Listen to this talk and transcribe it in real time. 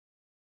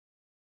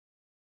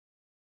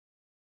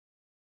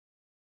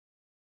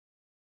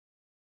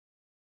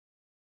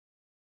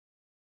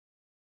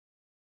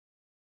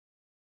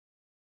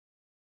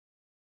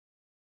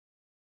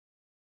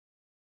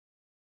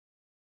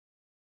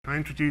I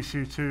introduce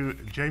you to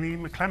Jamie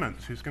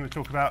McClement, who's going to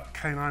talk about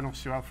canine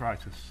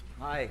osteoarthritis.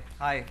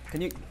 Hi. Can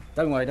you?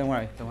 Don't worry.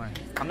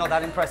 I'm not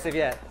that impressive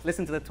yet.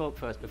 Listen to the talk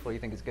first before you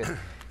think it's good.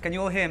 Can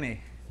you all hear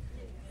me?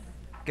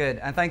 Good,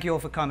 and thank you all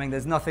for coming.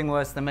 There's nothing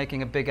worse than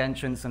making a big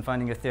entrance and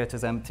finding your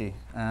theatres empty.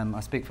 I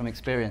speak from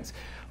experience.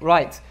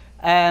 Right,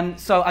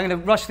 so I'm going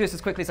to rush through this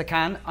as quickly as I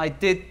can. I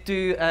did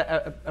do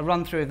a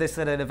run-through of this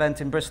at an event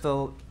in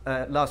Bristol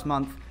last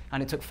month,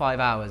 and it took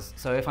 5 hours.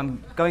 So if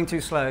I'm going too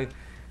slow,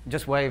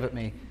 just wave at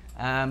me.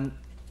 The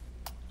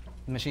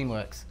machine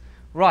works.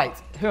 Right,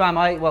 who am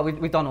I? Well,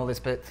 we've done all this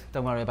bit.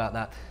 Don't worry about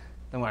that.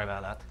 Don't worry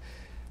about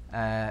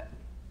that.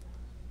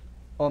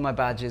 All my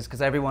badges,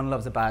 because everyone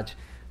loves a badge.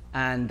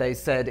 And they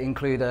said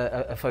include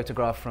a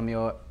photograph from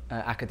your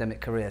academic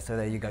career. So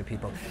there you go,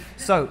 people.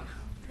 So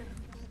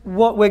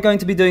what we're going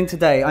to be doing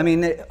today, I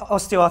mean,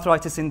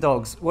 osteoarthritis in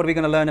dogs, what are we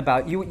going to learn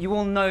about? You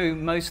all know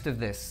most of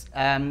this.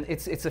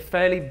 It's a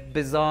fairly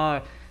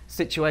bizarre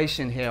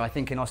situation here, I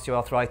think, in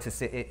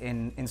osteoarthritis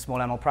in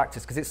small animal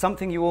practice, because it's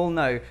something you all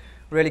know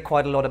really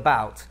quite a lot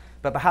about,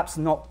 but perhaps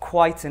not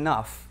quite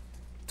enough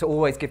to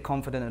always give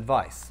confident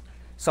advice.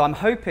 So I'm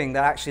hoping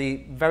that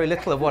actually very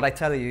little of what I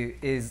tell you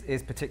is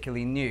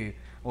particularly new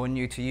or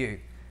new to you.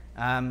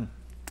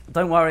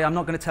 Don't worry, I'm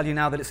not going to tell you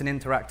now that it's an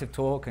interactive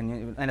talk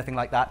and anything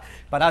like that.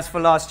 But as for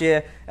last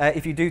year,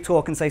 if you do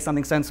talk and say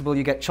something sensible,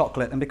 you get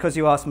chocolate. And because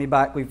you asked me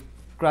back, we've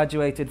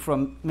graduated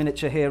from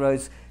miniature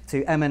heroes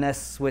to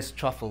M&S Swiss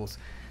truffles.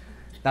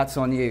 That's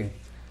on you.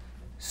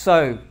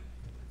 So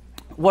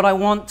what I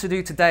want to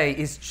do today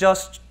is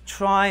just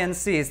try and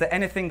see, is there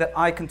anything that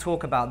I can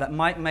talk about that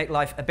might make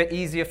life a bit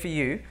easier for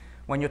you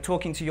when you're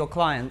talking to your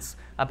clients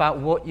about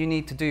what you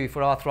need to do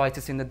for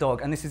arthritis in the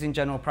dog. And this is in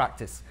general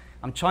practice.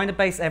 I'm trying to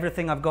base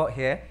everything I've got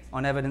here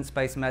on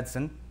evidence-based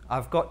medicine.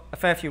 I've got a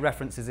fair few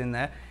references in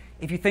there.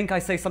 If you think I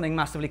say something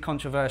massively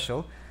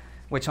controversial,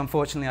 which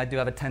unfortunately I do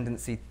have a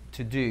tendency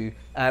to do,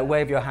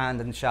 wave your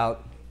hand and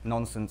shout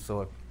nonsense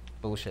or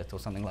bullshit or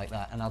something like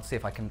that, and I'll see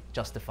if I can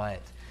justify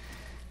it.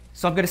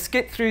 So I'm going to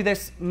skip through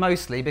this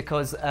mostly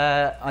because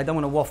I don't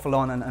want to waffle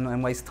on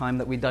and waste time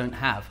that we don't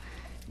have.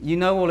 You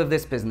know all of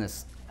this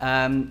business.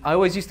 I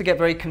always used to get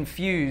very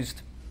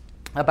confused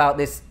about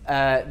this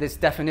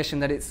definition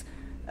that it's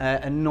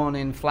a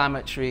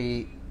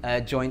non-inflammatory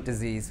joint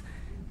disease.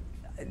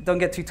 Don't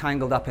get too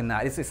tangled up in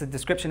that. It's a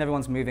description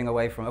everyone's moving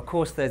away from. Of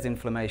course there's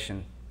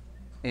inflammation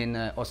in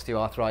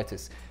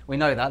osteoarthritis. We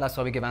know that, that's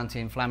why we give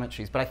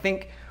anti-inflammatories. But I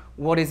think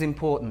what is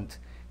important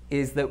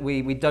is that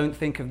we don't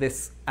think of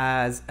this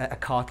as a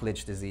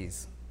cartilage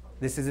disease.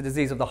 This is a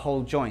disease of the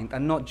whole joint,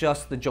 and not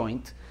just the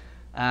joint,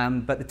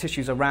 but the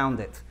tissues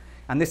around it.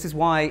 And this is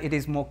why it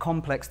is more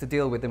complex to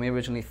deal with than we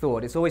originally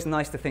thought. It's always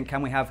nice to think,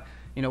 can we have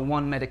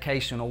one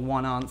medication or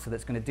one answer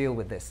that's going to deal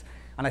with this?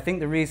 And I think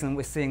the reason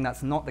we're seeing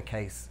that's not the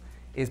case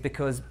is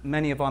because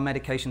many of our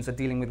medications are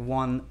dealing with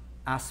one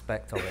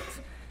aspect of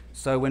it.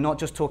 So we're not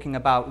just talking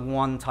about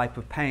one type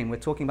of pain, we're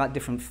talking about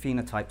different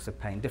phenotypes of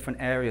pain, different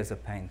areas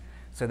of pain.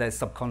 So there's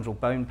subchondral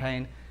bone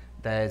pain,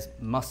 there's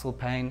muscle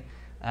pain,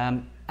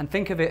 and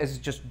think of it as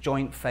just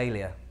joint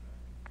failure.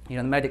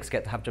 The medics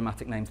get to have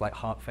dramatic names like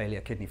heart failure,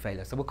 kidney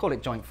failure, so we'll call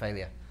it joint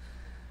failure.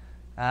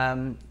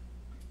 I'm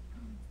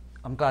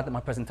glad that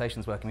my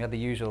presentation's working. We had the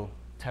usual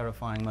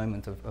terrifying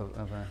moment of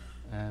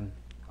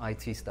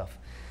IT stuff.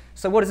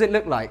 So what does it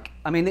look like?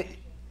 I mean,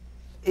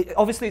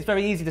 obviously it's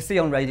very easy to see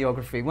on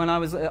radiography. When I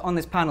was on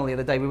this panel the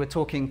other day, we were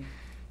talking,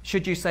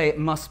 should you say it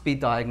must be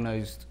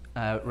diagnosed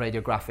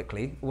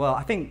radiographically? Well,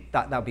 I think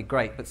that would be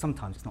great, but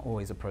sometimes it's not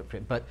always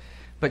appropriate, but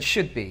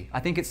should be. I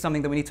think it's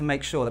something that we need to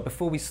make sure that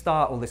before we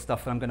start all this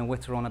stuff that I'm going to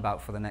witter on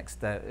about for the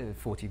next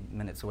 40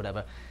 minutes or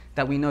whatever,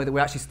 that we know that we're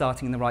actually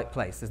starting in the right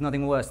place. There's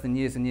nothing worse than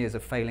years and years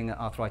of failing at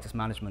arthritis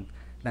management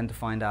than to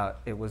find out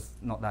it was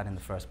not that in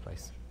the first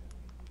place.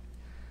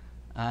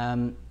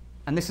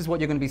 And this is what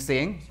you're going to be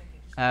seeing.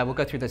 We'll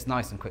go through this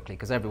nice and quickly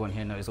because everyone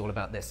here knows all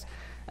about this.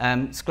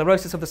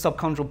 Sclerosis of the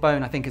subchondral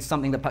bone, I think, is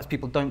something that perhaps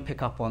people don't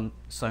pick up on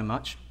so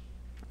much.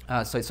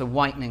 So it's a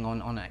whitening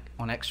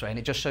on X-ray, and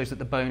it just shows that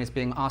the bone is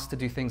being asked to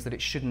do things that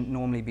it shouldn't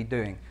normally be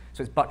doing.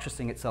 So it's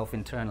buttressing itself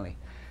internally.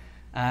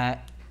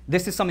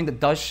 This is something that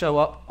does show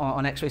up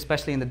on X-ray,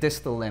 especially in the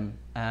distal limb,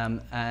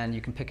 and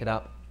you can pick it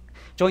up.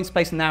 Joint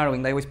space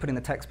narrowing, they always put in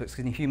the textbooks,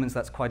 because in humans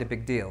that's quite a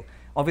big deal.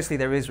 Obviously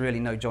there is really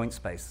no joint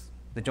space.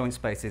 The joint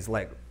space is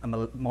like a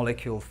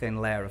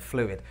molecule-thin layer of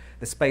fluid.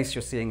 The space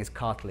you're seeing is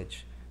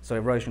cartilage. So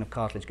erosion of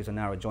cartilage gives a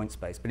narrow joint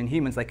space. But in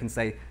humans, they can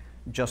say,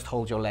 just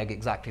hold your leg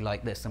exactly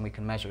like this, and we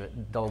can measure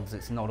it. Dogs,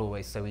 it's not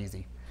always so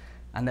easy.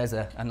 And there's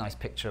a nice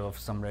picture of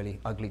some really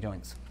ugly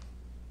joints.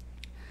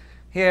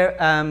 Here,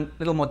 a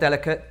little more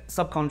delicate,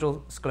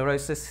 subchondral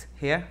sclerosis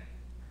here,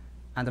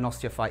 and an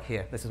osteophyte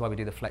here. This is why we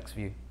do the flex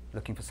view,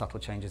 looking for subtle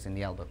changes in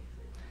the elbow.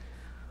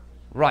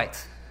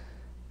 Right.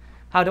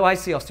 How do I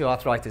see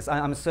osteoarthritis?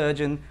 I'm a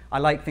surgeon. I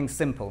like things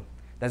simple.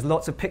 There's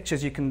lots of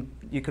pictures you can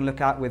look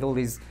at with all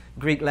these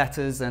Greek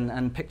letters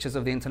and pictures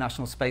of the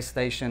International Space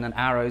Station and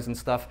arrows and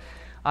stuff.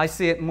 I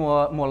see it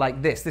more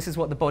like this. This is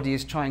what the body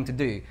is trying to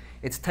do.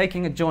 It's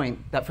taking a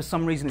joint that for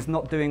some reason is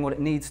not doing what it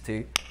needs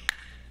to,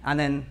 and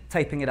then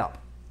taping it up.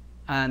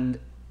 And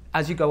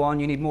as you go on,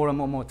 you need more and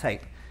more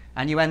tape.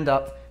 And you end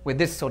up with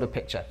this sort of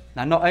picture.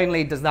 Now, not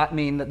only does that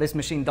mean that this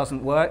machine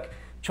doesn't work,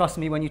 trust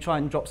me, when you try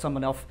and drop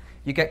someone off,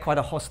 you get quite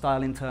a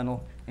hostile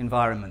internal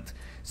environment.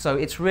 So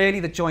it's really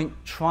the joint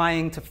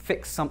trying to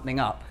fix something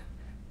up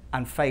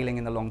and failing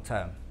in the long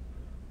term.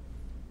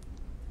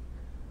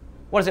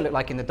 What does it look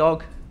like in the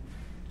dog?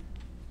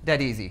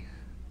 Dead easy.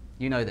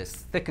 You know this.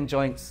 Thickened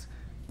joints,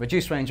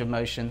 reduced range of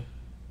motion,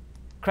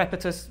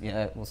 crepitus,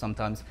 yeah, well,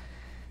 sometimes.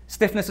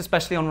 Stiffness,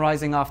 especially on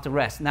rising after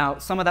rest. Now,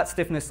 some of that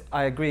stiffness,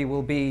 I agree,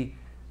 will be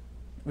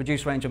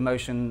reduced range of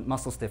motion,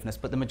 muscle stiffness,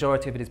 but the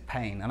majority of it is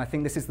pain. And I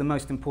think this is the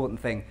most important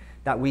thing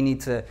that we need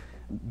to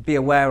be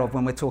aware of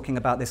when we're talking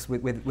about this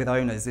with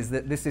owners, is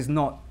that this is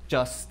not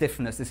just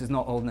stiffness, this is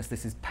not oldness,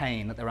 this is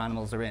pain that their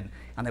animals are in.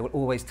 And they will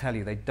always tell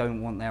you they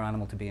don't want their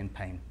animal to be in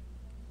pain.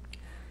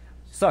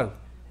 So,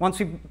 once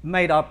we've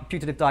made our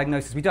putative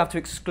diagnosis, we do have to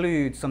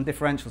exclude some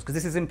differentials, because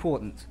this is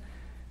important.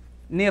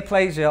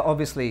 Neoplasia,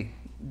 obviously,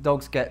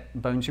 dogs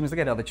get bone tumors, they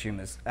get other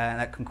tumors, and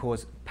that can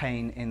cause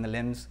pain in the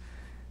limbs.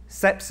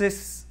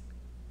 Sepsis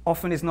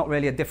often is not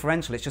really a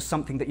differential, it's just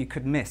something that you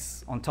could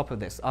miss on top of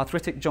this.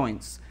 Arthritic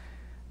joints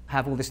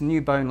have all this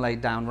new bone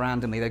laid down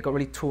randomly. They've got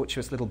really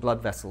tortuous little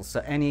blood vessels,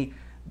 so any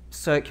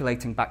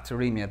circulating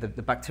bacteremia,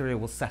 the bacteria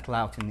will settle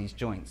out in these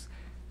joints.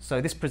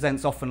 So this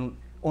presents often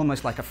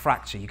almost like a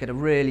fracture. You get a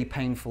really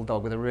painful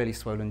dog with a really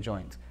swollen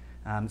joint.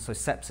 So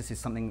sepsis is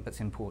something that's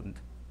important.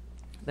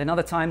 Then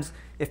other times,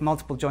 if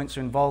multiple joints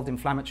are involved,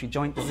 inflammatory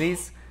joint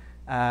disease,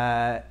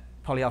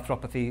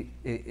 polyarthropathy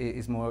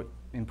is more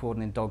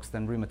important in dogs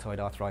than rheumatoid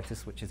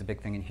arthritis, which is a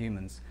big thing in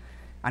humans.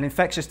 And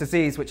infectious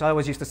disease, which I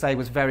always used to say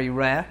was very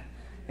rare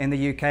in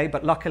the UK,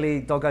 but luckily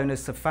dog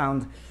owners have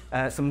found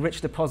some rich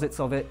deposits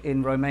of it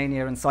in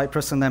Romania and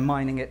Cyprus, and they're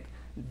mining it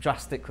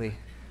drastically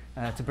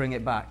to bring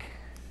it back.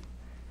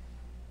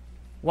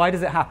 Why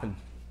does it happen?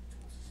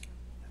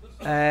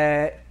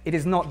 It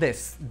is not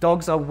this.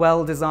 Dogs are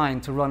well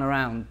designed to run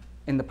around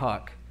in the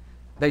park.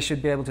 They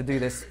should be able to do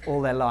this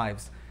all their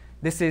lives.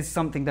 This is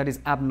something that is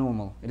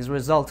abnormal. It is a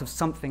result of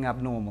something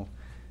abnormal.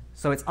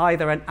 So it's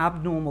either an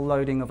abnormal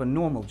loading of a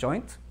normal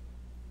joint,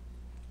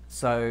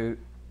 so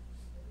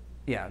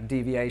yeah,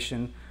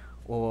 deviation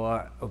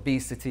or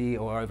obesity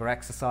or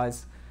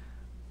overexercise,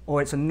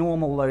 or it's a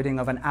normal loading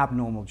of an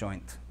abnormal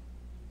joint.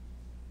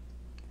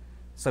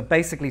 So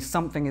basically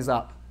something is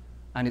up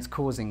and it's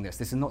causing this.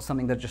 This is not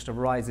something that just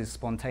arises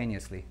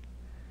spontaneously.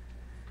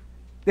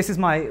 This is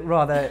my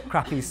rather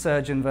crappy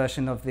surgeon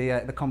version of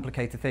the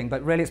complicated thing,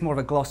 but really it's more of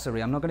a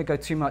glossary. I'm not going to go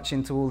too much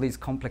into all these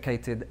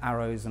complicated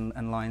arrows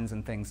and lines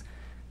and things.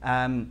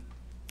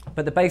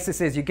 But the basis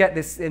is you get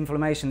this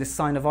inflammation, this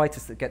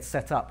synovitis that gets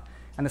set up,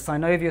 and the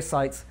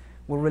synoviocytes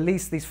will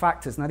release these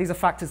factors. Now, these are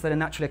factors that are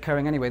naturally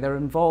occurring anyway. They're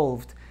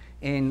involved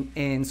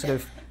in sort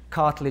of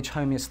cartilage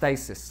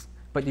homeostasis,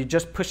 but you're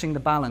just pushing the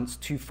balance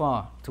too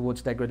far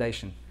towards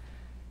degradation.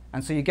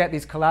 And so you get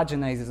these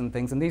collagenases and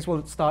things, and these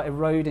will start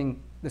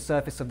eroding the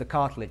surface of the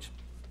cartilage.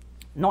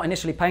 Not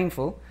initially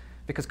painful,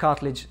 because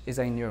cartilage is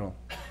aneural.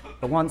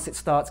 But once it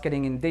starts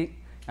getting in deep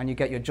and you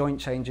get your joint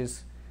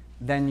changes,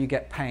 then you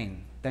get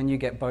pain. Then you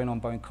get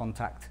bone-on-bone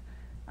contact.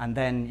 And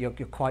then you're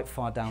quite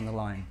far down the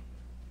line.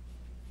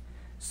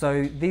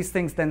 So these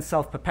things then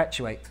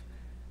self-perpetuate,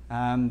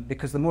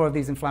 because the more of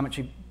these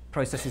inflammatory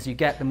processes you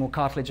get, the more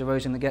cartilage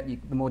erosion you get,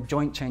 the more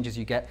joint changes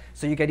you get.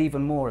 So you get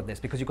even more of this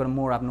because you've got a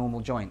more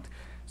abnormal joint.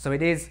 So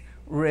it is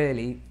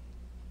really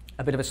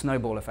a bit of a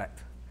snowball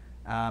effect.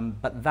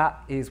 But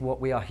that is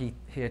what we are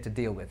here to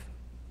deal with.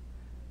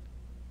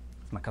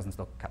 It's my cousin's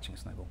dog catching a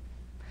snowball.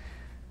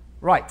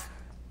 Right,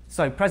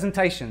 so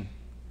presentation.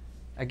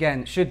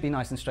 Again, should be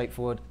nice and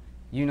straightforward.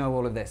 You know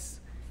all of this.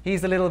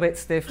 He's a little bit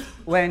stiff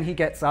when he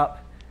gets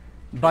up,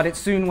 but it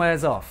soon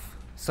wears off,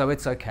 so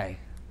it's okay.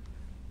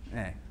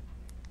 Yeah.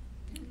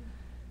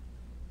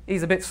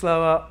 He's a bit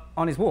slower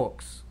on his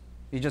walks.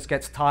 He just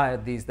gets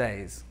tired these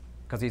days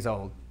because he's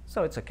old,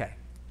 so it's okay.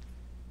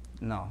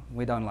 No,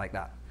 we don't like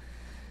that.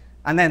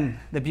 And then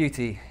the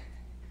beauty,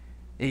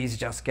 he's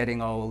just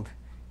getting old.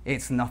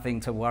 It's nothing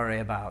to worry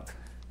about.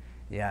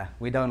 Yeah,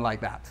 we don't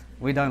like that.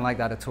 We don't like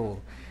that at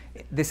all.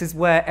 This is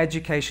where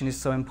education is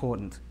so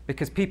important,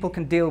 because people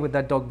can deal with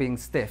their dog being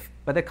stiff,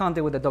 but they can't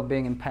deal with their dog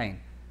being in pain.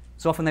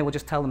 So often they will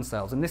just tell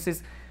themselves, and this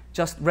is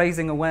just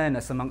raising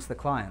awareness amongst the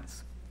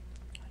clients.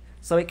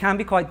 So it can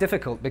be quite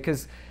difficult,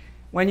 because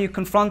when you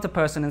confront a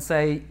person and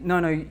say,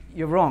 no,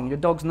 you're wrong, your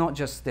dog's not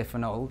just stiff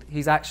and old,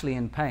 he's actually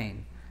in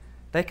pain,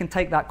 they can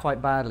take that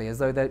quite badly, as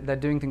though they're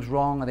doing things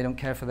wrong or they don't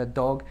care for their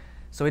dog.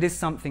 So it is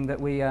something that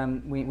we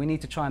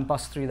need to try and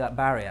bust through that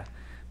barrier.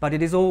 But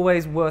it is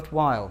always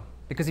worthwhile,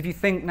 because if you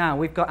think now,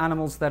 we've got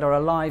animals that are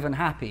alive and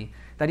happy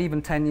that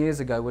even 10 years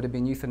ago would have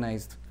been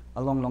euthanized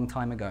a long, long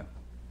time ago.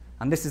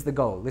 And this is the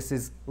goal. This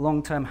is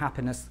long-term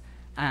happiness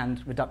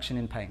and reduction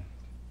in pain.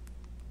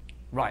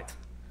 Right.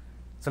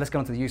 So let's go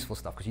on to the useful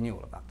stuff, because you knew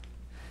all of that.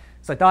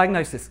 So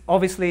diagnosis,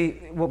 obviously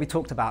what we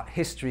talked about,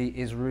 history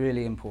is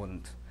really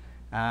important.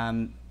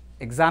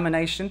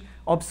 Examination,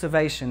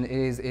 observation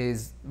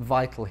is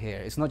vital here.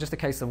 It's not just a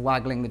case of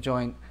waggling the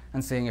joint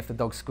and seeing if the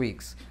dog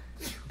squeaks.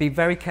 Be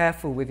very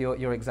careful with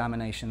your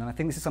examination, and I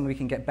think this is something we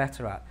can get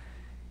better at.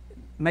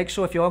 Make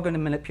sure if you are going to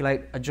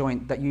manipulate a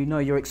joint that you know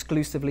you're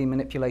exclusively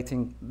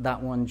manipulating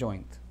that one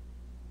joint.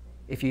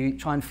 If you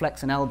try and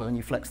flex an elbow and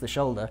you flex the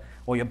shoulder,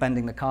 or you're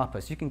bending the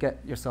carpus, you can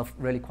get yourself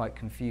really quite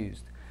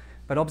confused.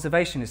 But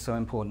observation is so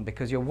important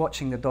because you're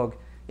watching the dog,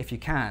 if you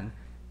can,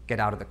 get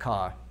out of the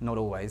car, not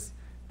always,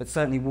 but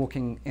certainly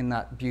walking in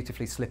that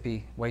beautifully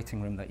slippy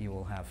waiting room that you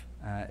all have.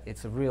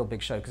 It's a real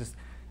big show, because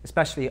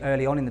especially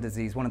early on in the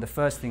disease, one of the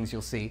first things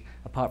you'll see,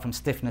 apart from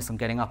stiffness and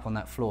getting up on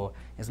that floor,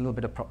 is a little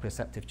bit of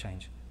proprioceptive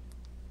change.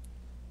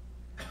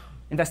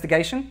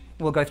 Investigation,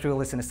 we'll go through all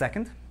this in a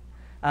second.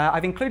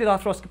 I've included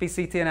arthroscopy,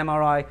 CT, and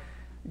MRI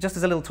just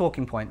as a little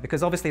talking point,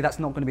 because obviously that's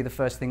not going to be the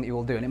first thing that you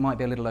all do, and it might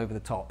be a little over the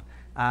top.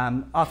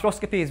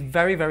 Arthroscopy is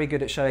very, very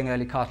good at showing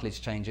early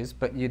cartilage changes,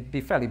 but you'd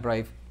be fairly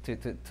brave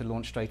to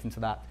launch straight into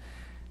that.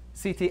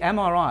 CT,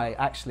 MRI,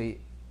 actually,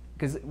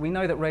 because we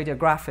know that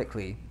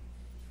radiographically,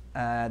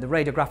 the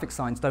radiographic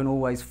signs don't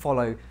always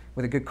follow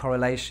with a good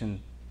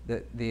correlation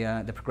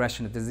the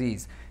progression of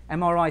disease.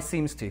 MRI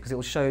seems to, because it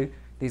will show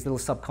these little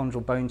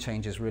subchondral bone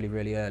changes really,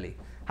 really early.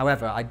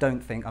 However, I'm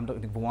not think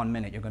for 1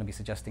 minute you're going to be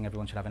suggesting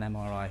everyone should have an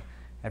MRI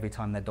every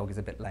time their dog is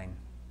a bit lame.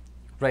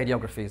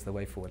 Radiography is the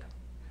way forward.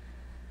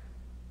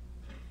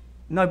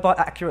 No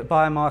accurate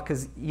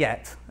biomarkers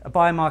yet. A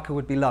biomarker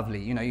would be lovely.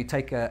 You know, you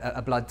take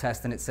a blood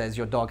test and it says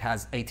your dog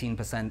has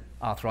 18%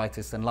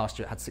 arthritis and last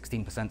year it had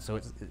 16%, so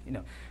it's, you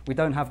know, we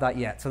don't have that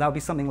yet. So that would be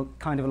something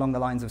kind of along the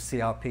lines of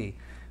CRP.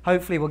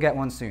 Hopefully we'll get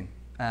one soon.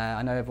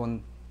 I know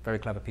everyone, very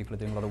clever people, are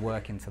doing a lot of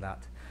work into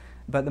that.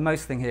 But the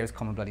most thing here is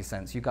common bloody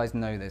sense. You guys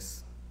know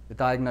this. The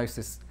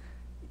diagnosis,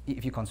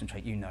 if you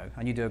concentrate, you know,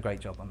 and you do a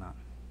great job on that.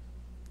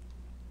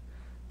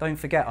 Don't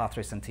forget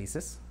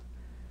arthrocentesis.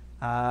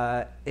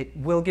 It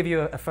will give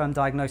you a firm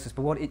diagnosis,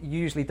 but what it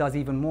usually does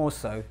even more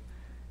so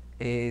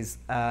is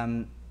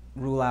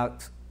rule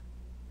out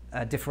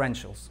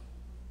differentials.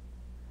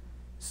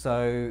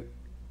 So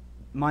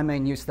my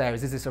main use there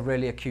is this a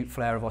really acute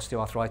flare of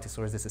osteoarthritis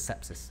or is this a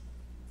sepsis?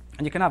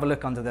 And you can have a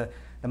look under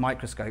the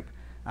microscope.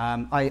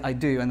 I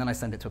do, and then I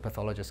send it to a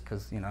pathologist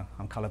because, you know,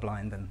 I'm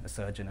colorblind and a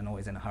surgeon and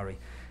always in a hurry.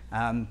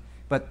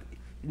 But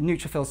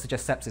neutrophils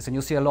suggest sepsis, and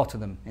you'll see a lot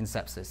of them in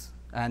sepsis.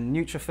 And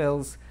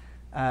neutrophils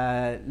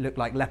look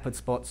like leopard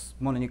spots.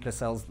 Mononuclear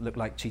cells look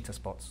like cheetah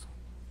spots.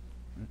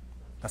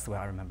 That's the way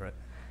I remember it.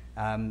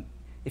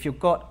 If you've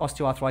got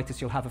osteoarthritis,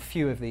 you'll have a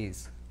few of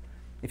these.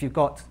 If you've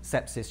got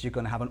sepsis, you're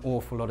going to have an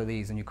awful lot of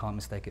these, and you can't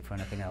mistake it for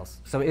anything else.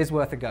 So it is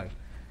worth a go.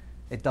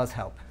 It does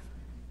help.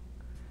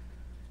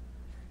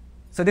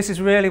 So this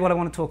is really what I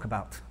want to talk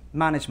about,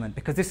 management,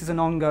 because this is an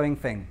ongoing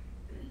thing.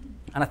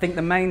 And I think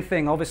the main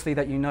thing, obviously,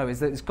 that you know is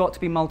that it's got to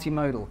be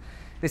multimodal.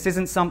 This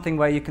isn't something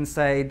where you can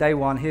say, day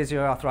one, here's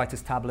your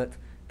arthritis tablet,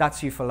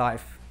 that's you for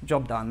life,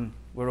 job done,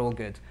 we're all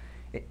good.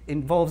 It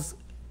involves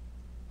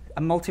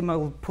a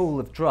multimodal pool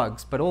of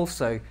drugs, but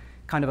also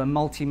kind of a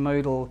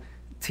multimodal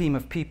team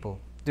of people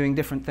doing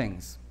different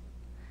things.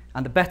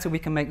 And the better we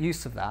can make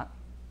use of that,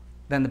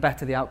 then the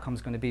better the outcome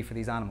is going to be for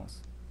these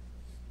animals.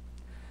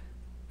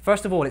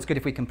 First of all, it's good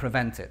if we can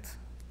prevent it.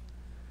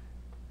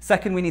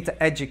 Second, we need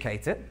to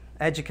educate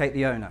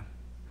the owner.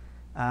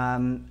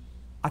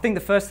 I think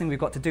the first thing we've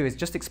got to do is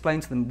just explain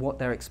to them what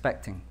they're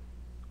expecting.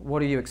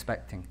 What are you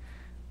expecting?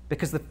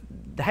 Because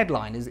the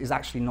headline is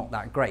actually not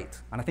that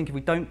great. And I think if we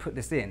don't put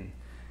this in,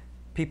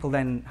 people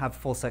then have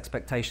false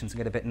expectations and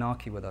get a bit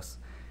narky with us.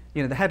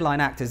 You know, the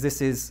headline act is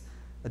this is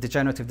a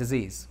degenerative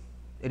disease.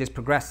 It is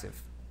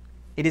progressive.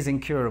 It is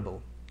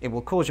incurable. It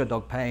will cause your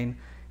dog pain.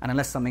 And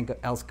unless something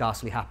else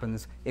ghastly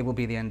happens, it will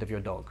be the end of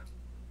your dog.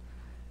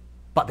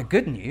 But the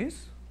good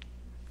news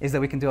is that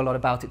we can do a lot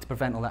about it to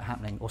prevent all that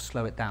happening or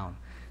slow it down.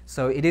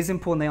 So it is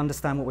important they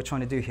understand what we're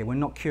trying to do here. We're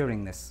not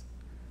curing this.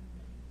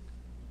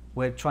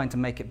 We're trying to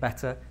make it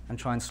better and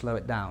try and slow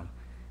it down.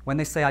 When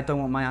they say, I don't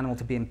want my animal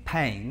to be in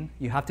pain,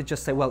 you have to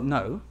just say, well,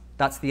 no,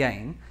 that's the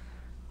aim.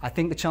 I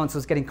think the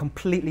chances of getting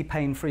completely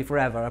pain-free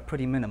forever are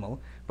pretty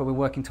minimal, but we're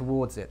working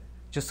towards it,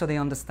 just so they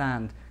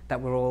understand that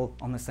we're all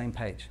on the same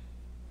page.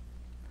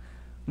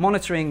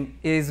 Monitoring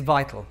is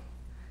vital,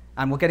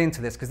 and we'll get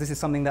into this because this is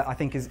something that I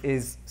think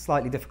is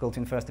slightly difficult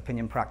in first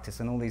opinion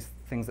practice, and all these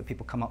things that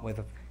people come up with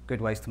of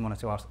good ways to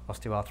monitor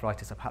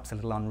osteoarthritis are perhaps a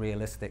little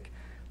unrealistic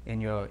in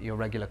your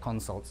regular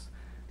consults.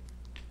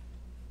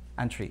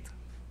 And treat.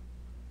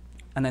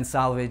 And then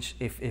salvage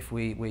if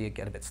we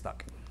get a bit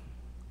stuck.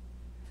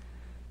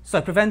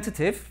 So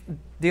preventative,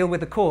 deal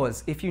with the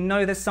cause. If you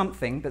know there's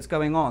something that's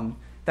going on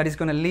that is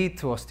going to lead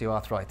to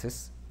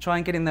osteoarthritis, try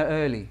and get in there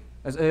early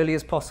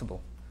as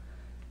possible.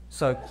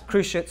 So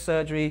cruciate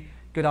surgery,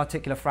 good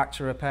articular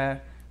fracture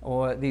repair,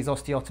 or these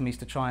osteotomies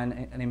to try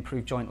and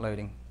improve joint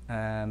loading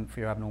for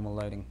your abnormal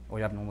loading or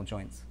your abnormal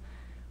joints.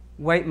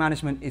 Weight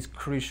management is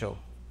crucial,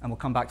 and we'll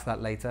come back to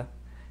that later.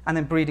 And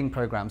then breeding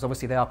programs,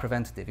 obviously they are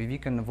preventative. If you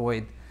can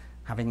avoid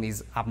having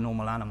these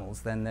abnormal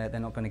animals, then they're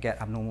not going to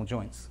get abnormal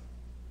joints.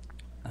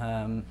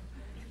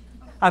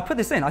 I put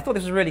this in. I thought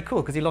this was really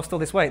cool because he lost all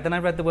this weight. Then I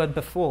read the word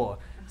before.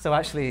 So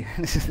actually,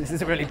 this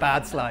is a really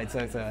bad slide,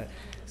 so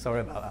sorry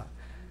about that.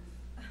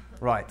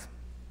 Right.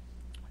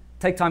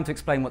 Take time to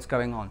explain what's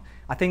going on.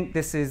 I think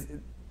this is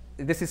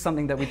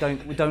something that we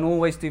don't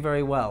always do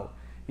very well.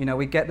 You know,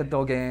 we get the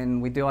dog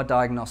in, we do our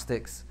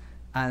diagnostics,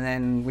 and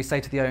then we say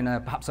to the owner,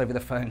 perhaps over the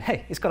phone,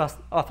 hey, it's got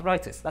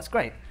arthritis. That's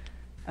great.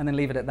 And then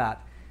leave it at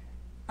that.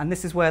 And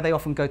this is where they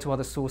often go to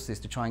other sources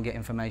to try and get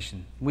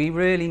information. We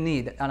really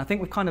need, and I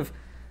think we've kind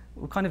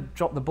of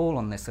dropped the ball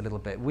on this a little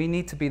bit. We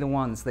need to be the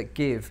ones that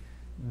give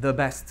the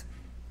best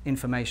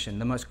information,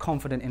 the most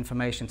confident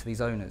information to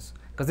these owners.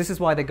 Because this is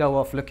why they go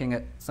off looking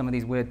at some of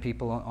these weird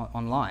people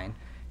online,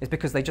 is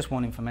because they just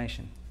want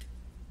information.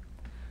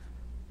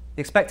 The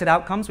expected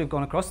outcomes we've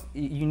gone across,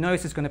 you know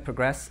this is going to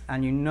progress,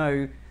 and you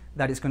know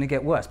that it's going to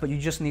get worse, but you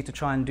just need to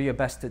try and do your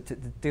best to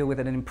deal with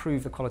it and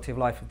improve the quality of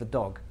life of the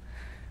dog.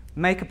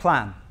 Make a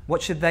plan.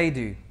 What should they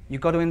do?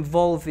 You've got to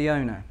involve the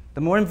owner.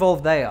 The more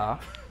involved they are,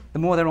 the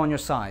more they're on your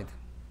side,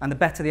 and the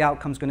better the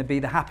outcome's going to be,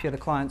 the happier the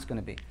client's going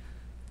to be.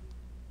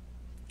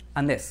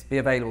 And this, be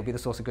available, be the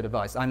source of good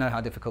advice. I know how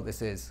difficult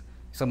this is.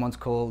 Someone's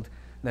called,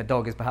 their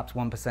dog is perhaps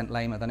 1%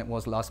 lamer than it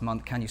was last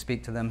month. Can you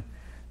speak to them?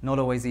 Not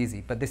always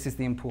easy, but this is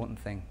the important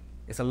thing.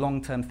 It's a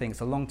long-term thing.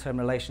 It's a long-term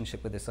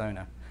relationship with this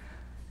owner.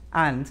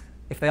 And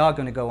if they are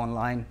going to go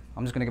online,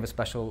 I'm just going to give a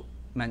special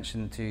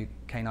mention to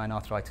Canine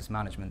Arthritis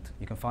Management.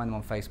 You can find them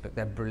on Facebook.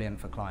 They're brilliant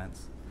for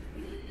clients.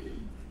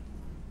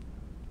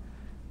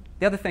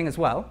 The other thing as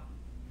well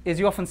is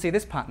you often see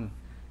this pattern.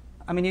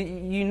 I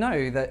mean, you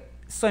know that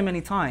so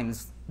many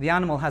times the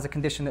animal has a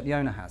condition that the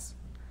owner has.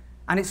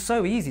 And it's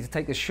so easy to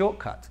take this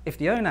shortcut. If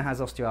the owner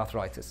has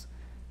osteoarthritis,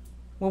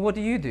 well, what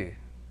do?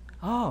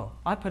 Oh,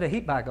 I put a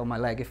heat bag on my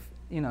leg if,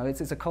 you know,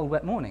 it's a cold,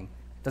 wet morning.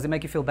 Does it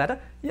make you feel better?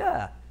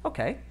 Yeah,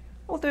 okay.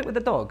 I'll do it with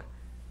the dog.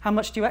 How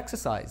much do you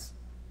exercise?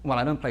 Well,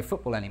 I don't play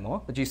football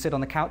anymore, but do you sit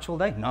on the couch all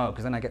day? No,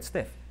 because then I get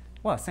stiff.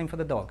 Well, same for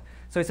the dog.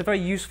 So it's a very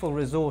useful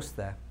resource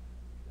there.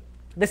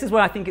 This is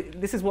where I think,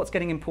 this is what's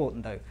getting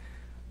important though.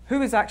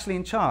 Who is actually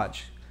in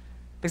charge?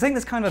 Because I think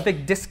there's kind of a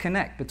big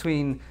disconnect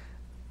between,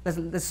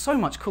 there's so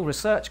much cool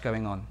research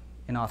going on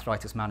in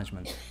arthritis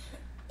management,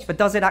 but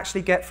does it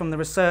actually get from the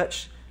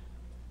research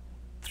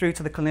through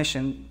to the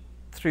clinician,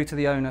 through to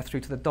the owner, through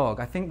to the dog?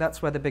 I think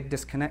that's where the big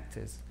disconnect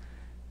is.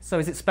 So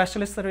is it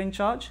specialists that are in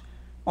charge?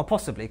 Well,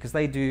 possibly, because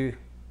they do,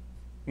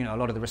 you know, a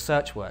lot of the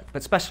research work.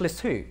 But specialists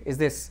who? Is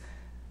this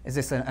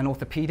an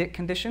orthopedic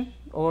condition?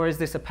 Or is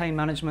this a pain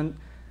management,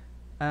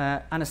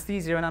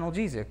 anesthesia and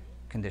analgesia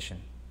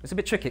condition? It's a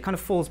bit tricky. It kind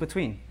of falls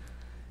between.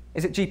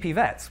 Is it GP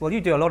vets? Well,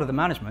 you do a lot of the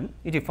management.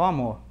 You do far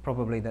more,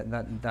 probably,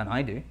 than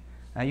I do.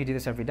 You do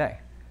this every day.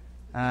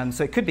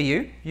 So it could be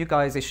you. You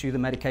guys issue the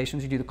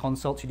medications. You do the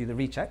consults. You do the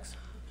rechecks.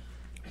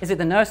 Is it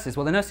the nurses?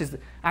 Well, the nurses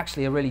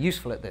actually are really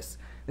useful at this.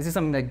 This is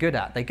something they're good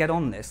at. They get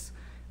on this.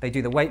 They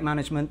do the weight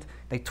management.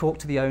 They talk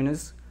to the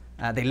owners.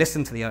 They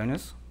listen to the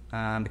owners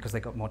because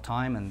they've got more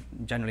time, and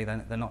generally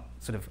they're not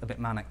sort of a bit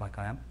manic like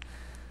I am.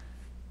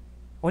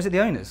 Or is it the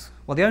owners?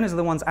 Well, the owners are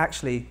the ones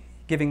actually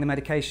giving the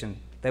medication.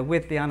 They're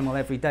with the animal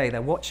every day.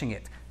 They're watching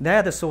it.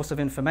 They're the source of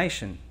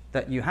information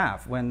that you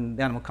have when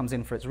the animal comes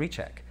in for its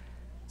recheck.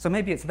 So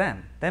maybe it's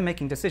them. They're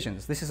making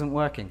decisions. This isn't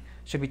working.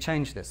 Should we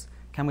change this?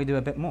 Can we do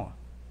a bit more?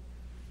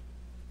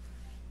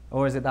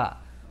 Or is it that?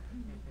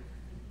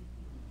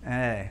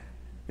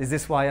 Is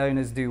this why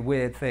owners do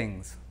weird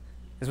things?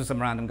 This was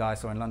some random guy I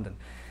saw in London.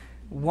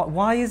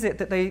 Why is it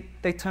that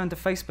they turn to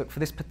Facebook for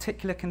this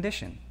particular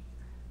condition?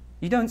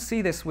 You don't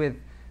see this with,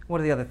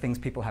 what are the other things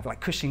people have, like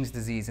Cushing's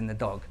disease in the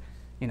dog.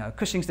 You know,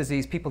 Cushing's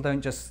disease, people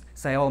don't just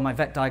say, oh, my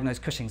vet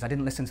diagnosed Cushing's, I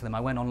didn't listen to them, I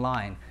went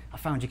online, I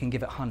found you can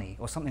give it honey,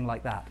 or something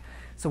like that.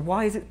 So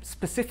why is it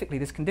specifically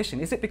this condition?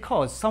 Is it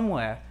because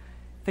somewhere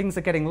things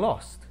are getting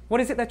lost?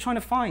 What is it they're trying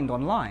to find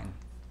online?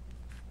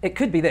 It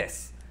could be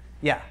this,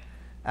 yeah.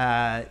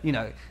 You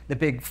know, the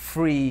big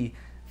free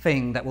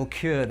thing that will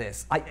cure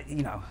this.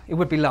 You know, it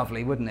would be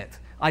lovely, wouldn't it?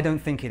 I don't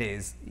think it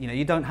is. You know,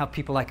 you don't have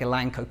people like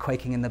Elanco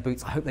quaking in their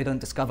boots. I hope they don't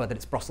discover that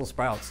it's Brussels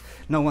sprouts.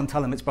 No one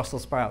tell them it's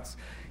Brussels sprouts.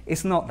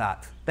 It's not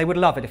that. They would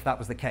love it if that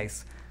was the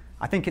case.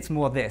 I think it's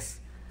more this,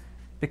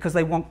 because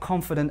they want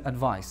confident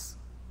advice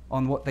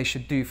on what they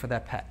should do for their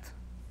pet.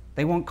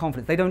 They want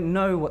confidence. They don't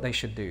know what they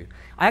should do.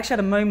 I actually had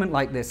a moment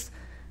like this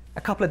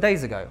a couple of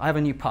days ago. I have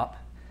a new pup,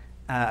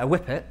 a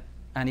whippet,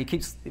 and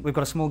we've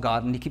got a small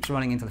garden, and he keeps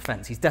running into the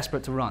fence. He's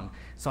desperate to run.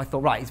 So I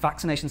thought, right, his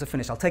vaccinations are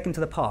finished. I'll take him to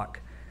the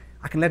park.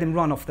 I can let him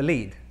run off the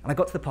lead. And I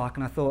got to the park,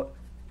 and I thought,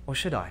 or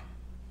should I?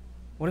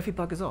 What if he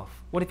buggers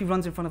off? What if he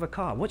runs in front of a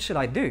car? What should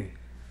I do?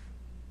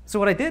 So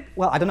what I did,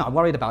 well, I don't know. I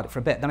worried about it for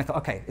a bit. Then I thought,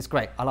 OK, it's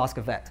great. I'll ask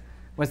a vet.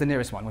 Where's the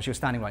nearest one? Well, she was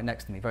standing right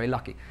next to me. Very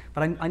lucky.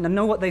 But I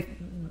know what they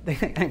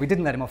think. We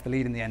didn't let him off the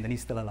lead in the end, and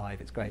he's still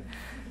alive. It's great.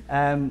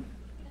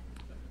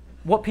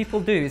 What people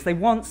do is they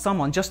want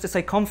someone just to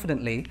say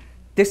confidently,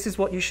 this is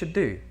what you should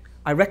do.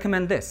 I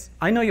recommend this.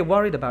 I know you're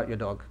worried about your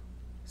dog,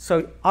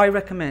 so I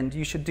recommend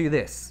you should do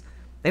this.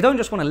 They don't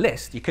just want a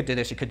list. You could do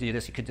this, you could do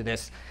this, you could do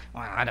this.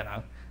 Well, I don't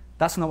know.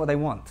 That's not what they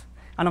want.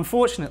 And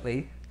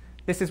unfortunately,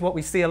 this is what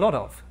we see a lot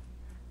of.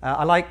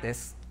 I like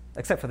this,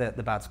 except for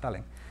the bad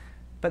spelling.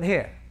 But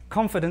here,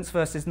 confidence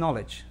versus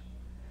knowledge.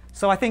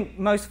 So I think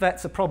most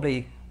vets are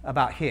probably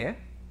about here.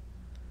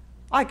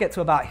 I get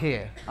to about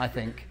here, I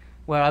think,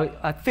 where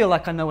I feel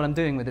like I know what I'm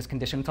doing with this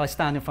condition until I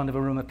stand in front of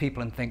a room of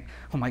people and think,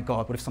 oh my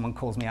God, what if someone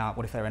calls me out?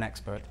 What if they're an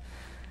expert?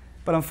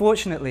 But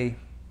unfortunately,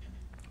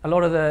 a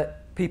lot of the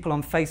people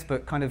on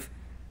Facebook kind of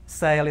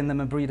sail in the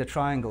Mabrida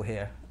triangle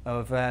here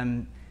of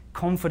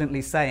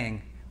confidently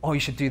saying, oh, you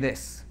should do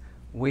this.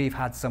 We've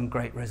had some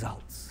great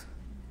results.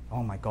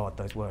 Oh my God,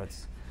 those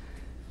words.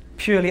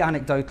 Purely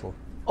anecdotal.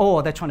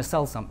 Or they're trying to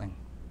sell something.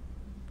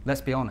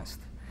 Let's be honest.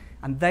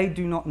 And they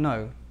do not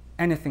know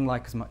anything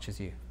like as much as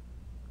you.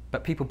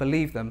 But people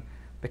believe them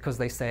because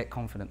they say it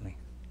confidently.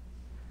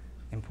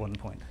 Important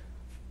point.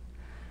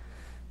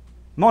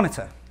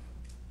 Monitor.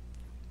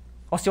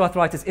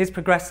 Osteoarthritis is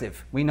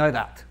progressive. We know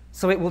that.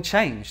 So it will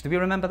change. Do we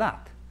remember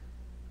that?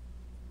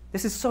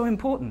 This is so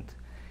important.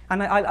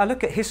 And I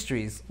look at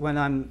histories when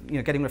I'm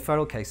getting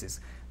referral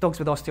cases, dogs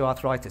with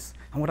osteoarthritis.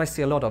 And what I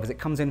see a lot of is it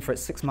comes in for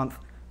its 6-month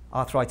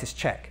arthritis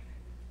check.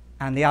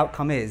 And the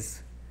outcome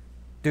is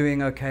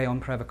doing okay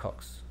on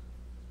Previcox.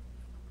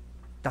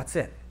 That's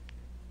it.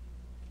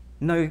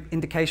 No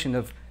indication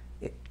of,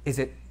 is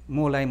it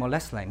more lame or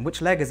less lame? Which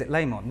leg is it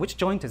lame on? Which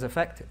joint is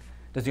affected?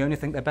 Does he only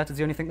think they're better? Does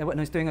he only think they're, no,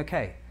 he's doing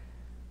okay?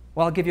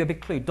 Well, I'll give you a big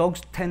clue.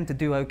 Dogs tend to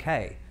do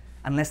okay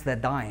unless they're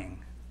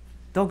dying.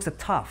 Dogs are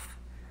tough.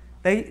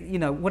 They,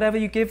 whatever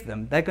you give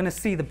them, they're going to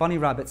see the bunny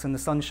rabbits and the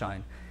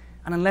sunshine.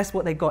 And unless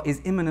what they've got is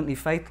imminently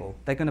fatal,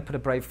 they're going to put a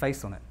brave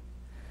face on it.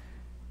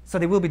 So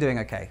they will be doing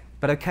okay.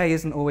 But okay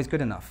isn't always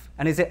good enough.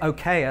 And is it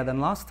okayer than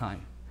last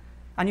time?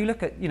 And you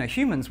look at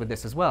humans with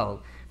this as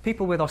well.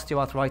 People with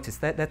osteoarthritis,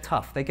 they're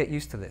tough. They get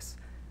used to this.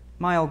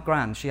 My old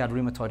gran, she had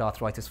rheumatoid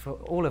arthritis for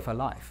all of her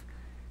life.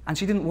 And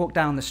she didn't walk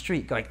down the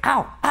street going,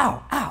 ow,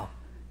 ow, ow,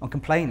 or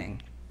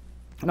complaining.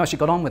 No, she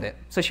got on with it.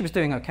 So she was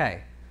doing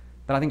okay.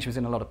 But I think she was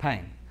in a lot of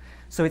pain.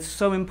 So it's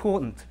so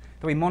important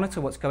that we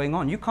monitor what's going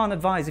on. You can't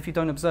advise if you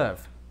don't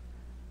observe.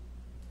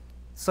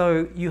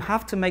 So you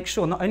have to make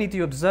sure not only do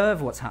you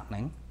observe what's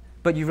happening,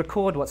 but you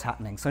record what's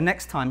happening. So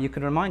next time you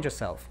can remind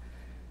yourself.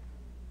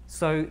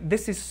 So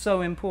this is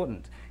so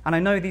important. And I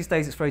know these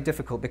days it's very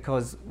difficult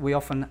because we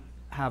often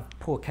have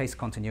poor case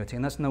continuity,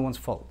 and that's no one's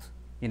fault.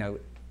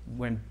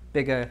 We're in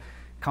bigger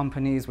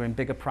companies, we're in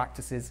bigger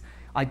practices.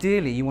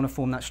 Ideally, you want to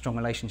form that strong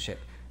relationship.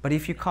 But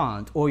if you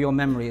can't, or your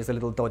memory is a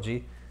little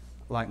dodgy,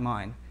 like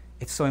mine,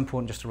 it's so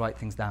important just to write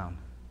things down.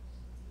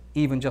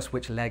 Even just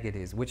which leg it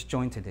is, which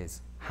joint it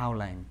is, how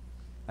lame.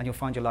 And you'll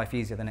find your life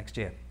easier the next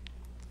year.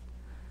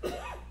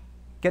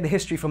 Get the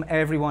history from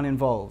everyone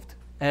involved.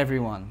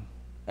 Everyone.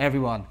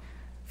 Everyone.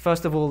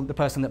 First of all, the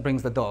person that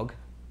brings the dog.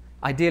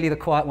 Ideally, the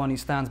quiet one who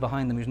stands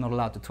behind them who's not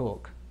allowed to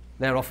talk.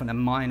 They're often a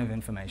mine of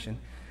information.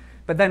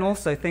 But then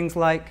also things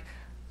like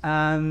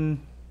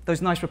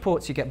those nice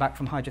reports you get back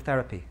from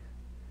hydrotherapy.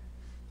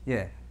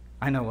 Yeah,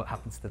 I know what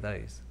happens to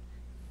those.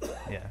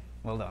 Yeah,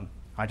 well done.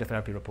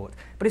 Hydrotherapy report.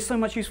 But it's so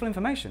much useful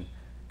information.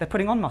 They're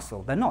putting on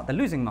muscle. They're not. They're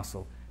losing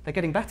muscle. They're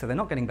getting better. They're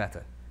not getting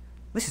better.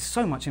 This is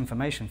so much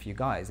information for you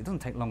guys. It doesn't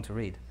take long to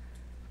read.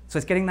 So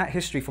it's getting that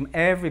history from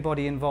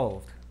everybody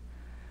involved.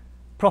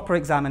 Proper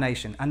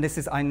examination. And this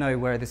is, I know,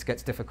 where this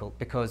gets difficult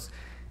because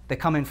they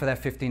come in for their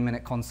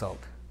 15-minute consult.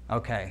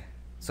 Okay.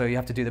 So you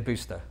have to do the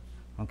booster.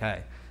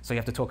 Okay. So you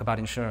have to talk about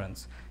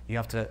insurance. You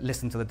have to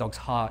listen to the dog's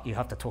heart. You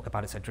have to talk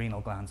about its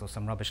adrenal glands or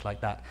some rubbish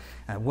like that.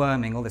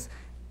 Worming, all this.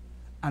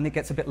 And it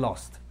gets a bit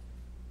lost.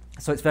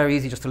 So it's very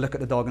easy just to look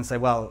at the dog and say,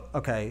 well,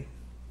 okay,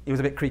 he was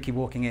a bit creaky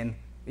walking in.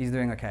 He's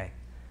doing okay.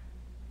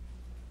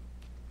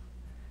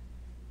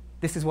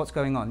 This is what's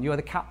going on. You are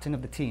the captain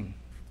of the team.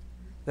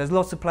 There's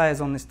lots of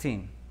players on this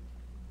team.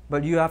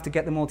 But you have to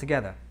get them all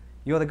together.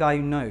 You're the guy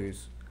who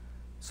knows.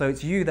 So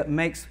it's you that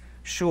makes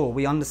sure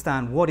we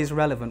understand what is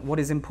relevant, what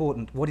is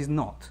important, what is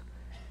not.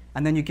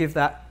 And then you give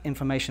that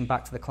information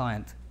back to the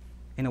client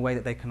in a way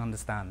that they can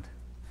understand.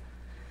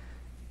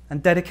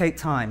 And dedicate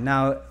time.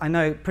 Now, I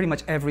know pretty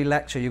much every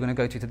lecture you're going to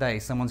go to today,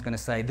 someone's going to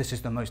say, this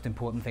is the most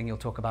important thing you'll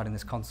talk about in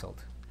this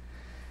consult.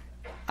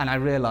 And I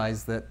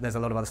realize that there's a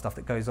lot of other stuff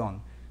that goes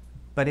on.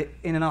 But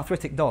in an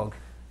arthritic dog,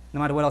 no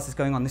matter what else is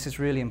going on, this is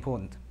really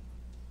important.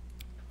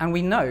 And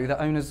we know that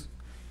owners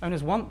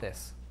want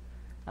this.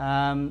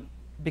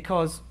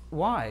 Because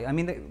why? I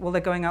mean,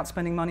 they're going out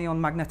spending money on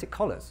magnetic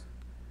collars.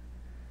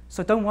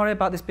 So don't worry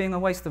about this being a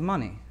waste of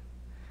money.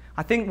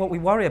 I think what we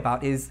worry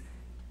about is,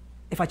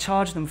 if I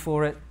charge them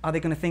for it, are they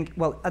going to think,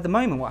 well, at the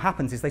moment what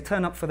happens is they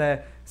turn up for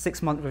their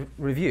 6-month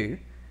review,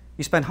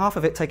 you spend half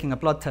of it taking a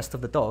blood test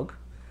of the dog,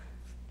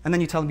 and then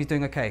you tell them he's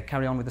doing okay,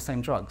 carry on with the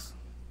same drugs.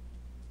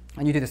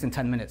 And you do this in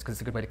 10 minutes because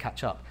it's a good way to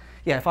catch up.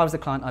 Yeah, if I was the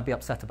client, I'd be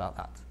upset about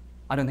that.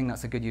 I don't think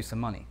that's a good use of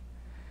money.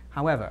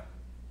 However,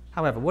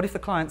 what if the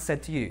client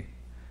said to you,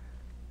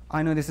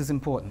 I know this is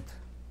important.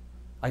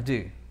 I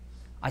do.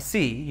 I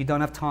see you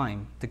don't have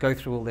time to go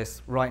through all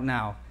this right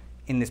now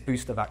in this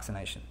booster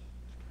vaccination.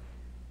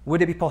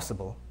 Would it be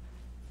possible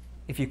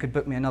if you could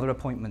book me another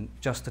appointment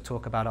just to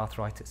talk about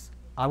arthritis?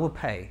 I will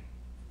pay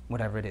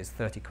whatever it is,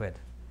 30 quid.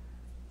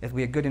 It'll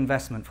be a good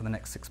investment for the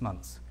next 6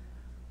 months.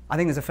 I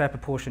think there's a fair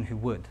proportion who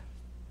would,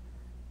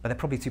 but they're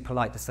probably too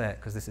polite to say it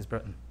because this is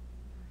Britain.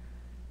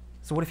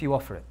 So what if you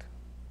offer it?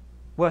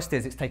 Worst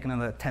is it's taken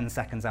another 10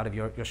 seconds out of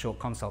your short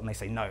consult and they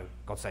say no,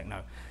 God's sake,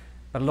 no.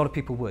 But a lot of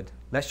people would.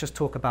 Let's just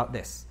talk about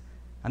this.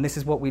 And this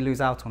is what we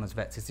lose out on as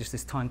vets, is just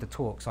this time to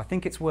talk. So I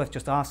think it's worth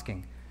just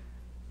asking,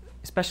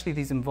 especially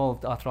these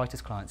involved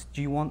arthritis clients,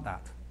 do you want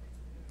that?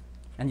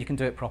 And you can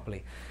do it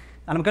properly.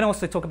 And I'm going to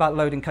also talk about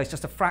loading codes,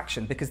 just a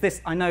fraction, because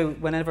this, I know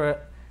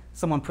whenever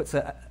someone puts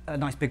a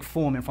nice big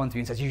form in front of you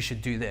and says, you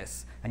should do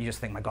this, and you just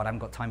think, my God, I haven't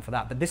got time for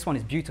that. But this one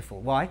is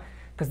beautiful. Why?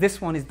 Because this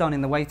one is done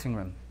in the waiting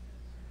room.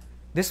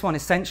 This one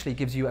essentially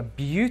gives you a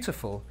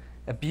beautiful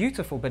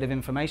bit of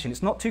information.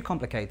 It's not too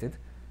complicated.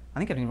 I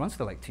think it only runs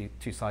to like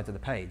two sides of the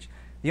page.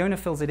 The owner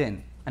fills it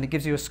in, and it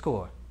gives you a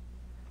score,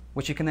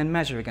 which you can then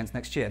measure against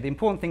next year. The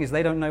important thing is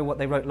they don't know what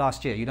they wrote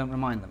last year. You don't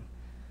remind them.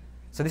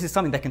 So this is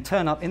something they can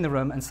turn up in the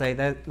room and say,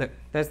 look,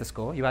 there's the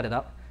score. You add it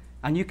up,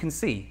 and you can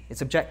see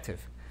it's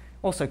objective.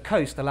 Also,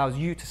 COAST allows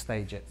you to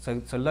stage it.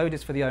 So load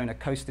is for the owner,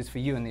 COAST is for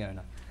you and the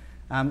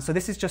owner. So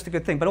this is just a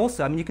good thing. But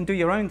also, I mean, you can do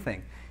your own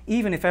thing.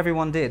 Even if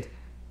everyone did,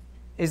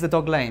 is the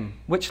dog lame?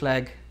 Which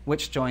leg?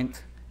 Which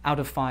joint? Out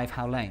of 5,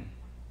 how lame?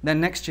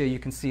 Then next year you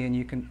can see and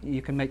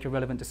you can make your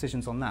relevant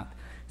decisions on that.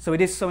 So it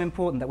is so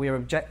important that we are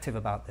objective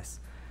about this.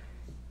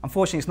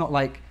 Unfortunately, it's not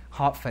like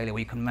heart failure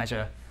where you can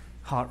measure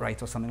heart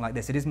rate or something like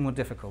this. It is more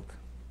difficult.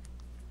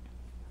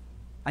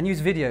 And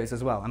use videos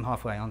as well. I'm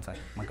halfway, aren't I?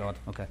 My God,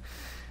 okay.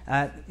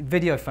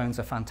 Video phones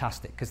are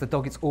fantastic because the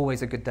dog, it's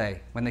always a good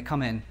day. When they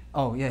come in,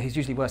 oh yeah, he's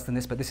usually worse than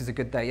this, but this is a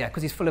good day. Yeah,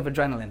 because he's full of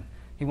adrenaline.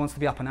 He wants to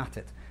be up and at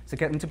it. So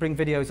get them to bring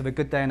videos of a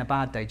good day and a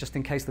bad day, just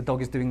in case the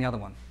dog is doing the other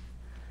one.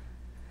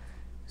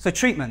 So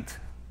treatment.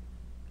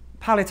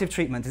 Palliative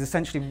treatment is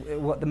essentially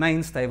what the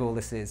mainstay of all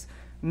this is.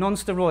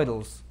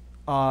 Non-steroidals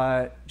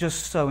are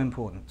just so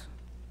important.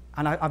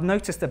 And I've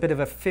noticed a bit of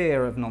a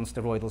fear of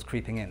non-steroidals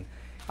creeping in.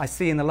 I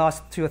see in the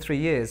last 2 or 3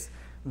 years,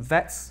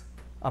 vets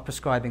are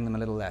prescribing them a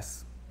little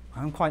less.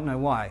 I don't quite know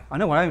why. I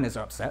know our owners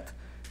are upset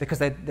because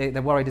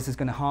they're worried this is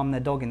going to harm their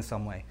dog in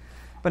some way.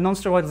 But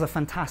non-steroidals are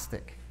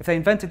fantastic. If they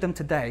invented them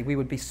today, we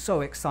would be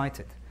so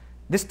excited.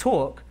 This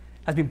talk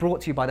has been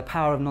brought to you by the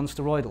power of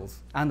non-steroidals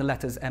and the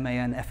letters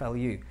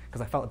MANFLU,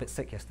 because I felt a bit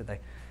sick yesterday.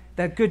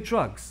 They're good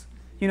drugs.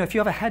 You know, if you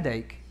have a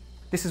headache,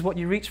 this is what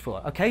you reach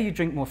for. Okay, you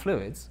drink more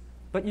fluids,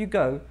 but you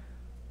go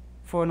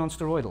for a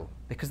non-steroidal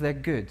because they're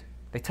good.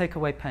 They take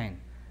away pain.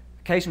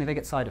 Occasionally they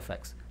get side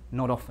effects,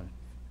 not often.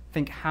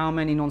 Think how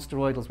many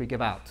non-steroidals we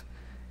give out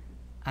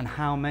and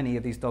how many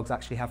of these dogs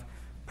actually have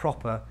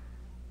proper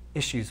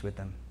issues with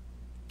them.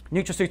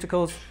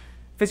 Nutraceuticals,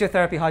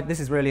 physiotherapy, this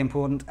is really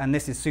important, and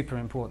this is super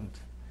important.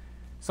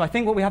 So I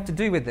think what we have to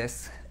do with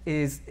this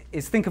is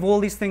think of all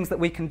these things that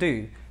we can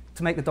do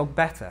to make the dog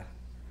better.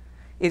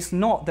 It's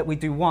not that we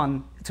do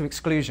one to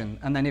exclusion,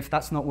 and then if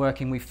that's not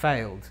working, we've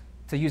failed.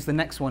 To use the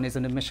next one is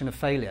an admission of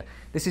failure.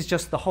 This is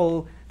just the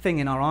whole thing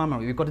in our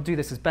armory. We've got to do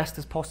this as best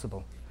as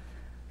possible.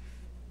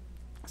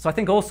 So I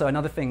think also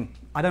another thing,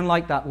 I don't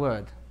like that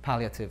word,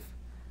 palliative.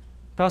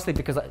 Firstly,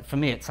 because for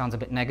me it sounds a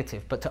bit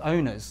negative, but to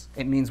owners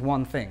it means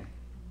one thing.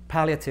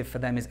 Palliative for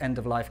them is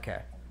end-of-life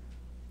care.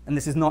 And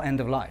this is not end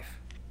of life.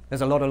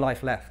 There's a lot of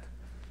life left.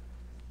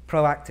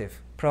 Proactive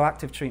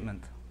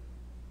treatment.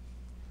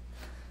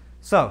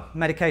 So,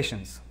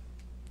 medications.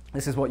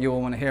 This is what you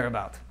all want to hear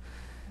about.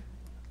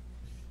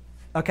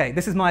 Okay,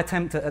 this is my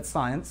attempt at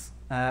science.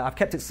 I've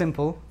kept it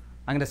simple.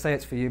 I'm going to say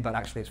it's for you, but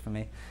actually it's for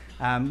me.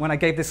 When I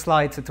gave this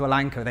slide to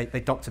Alanko, they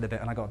doctored a bit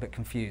and I got a bit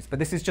confused. But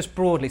this is just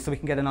broadly so we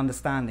can get an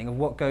understanding of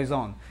what goes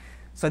on.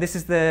 So this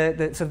is the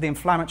sort of the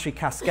inflammatory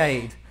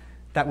cascade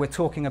that we're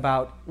talking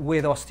about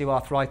with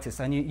osteoarthritis.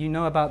 And you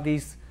know about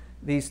these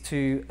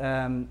two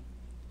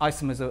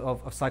isomers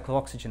of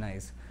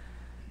cyclooxygenase.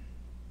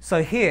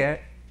 So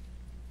here,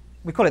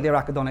 we call it the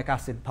arachidonic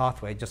acid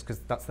pathway just because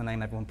that's the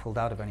name everyone pulled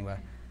out of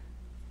anywhere.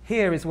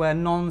 Here is where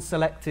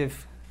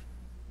non-selective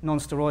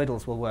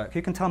non-steroidals will work.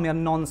 Who can tell me a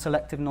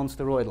non-selective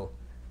non-steroidal?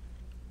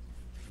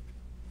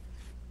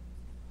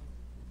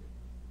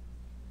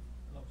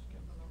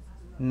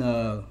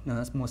 No,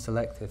 that's more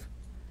selective.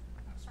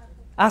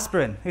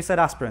 Aspirin. Who said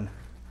aspirin?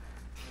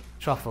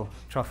 Truffle.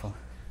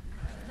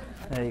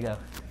 There you go.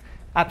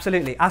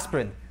 Absolutely,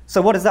 aspirin.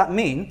 So what does that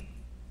mean?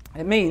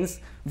 It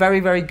means very,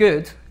 very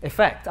good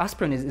effect.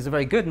 Aspirin is a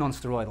very good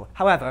non-steroidal.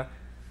 However,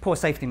 poor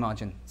safety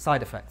margin,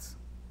 side effects.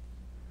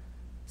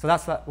 So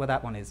that's where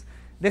that one is.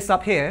 This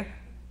up here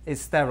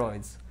is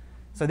steroids.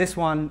 So this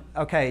one,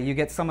 okay, you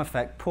get some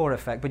effect, poor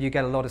effect, but you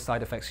get a lot of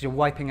side effects. You're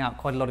wiping out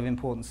quite a lot of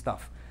important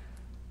stuff.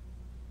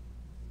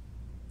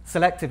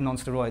 Selective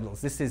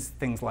non-steroidals. This is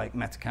things like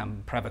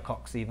Metacam,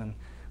 Previcox even.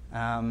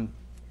 And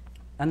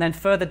then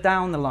further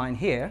down the line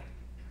here,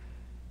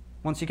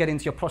 once you get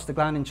into your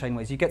prostaglandin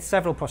chainways, you get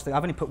several prostaglandin.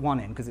 I've only put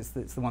one in because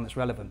it's the one that's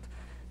relevant.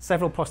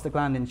 Several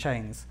prostaglandin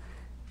chains.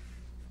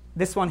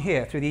 This one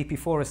here, through the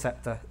EP4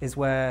 receptor, is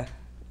where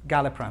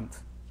Galliprant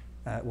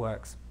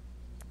works.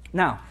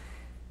 Now,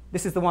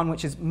 this is the one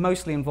which is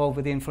mostly involved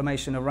with the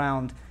inflammation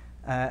around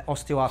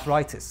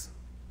osteoarthritis.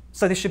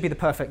 So this should be the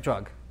perfect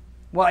drug.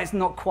 Well, it's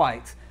not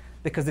quite,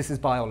 because this is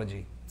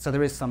biology. So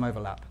there is some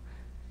overlap.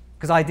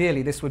 Because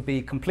ideally, this would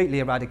be completely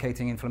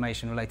eradicating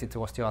inflammation related to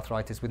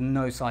osteoarthritis with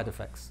no side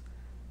effects.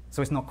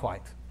 So it's not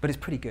quite, but it's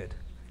pretty good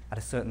at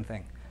a certain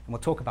thing. And we'll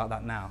talk about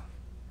that now.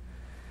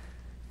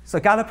 So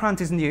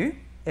galoprant is new.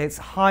 It's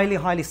highly,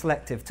 highly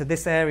selective to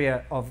this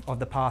area of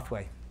the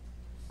pathway.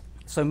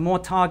 So more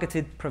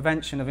targeted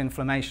prevention of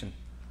inflammation.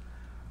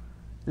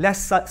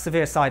 Less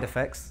severe side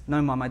effects.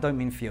 No, Mum, I don't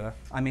mean fewer.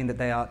 I mean that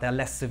they're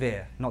less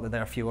severe, not that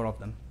there are fewer of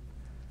them.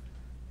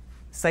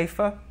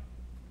 Safer.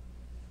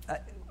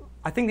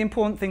 I think the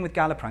important thing with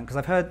galoprant, because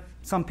I've heard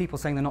some people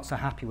saying they're not so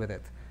happy with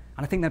it,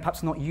 and I think they're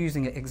perhaps not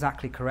using it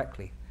exactly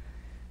correctly.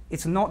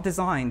 It's not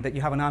designed that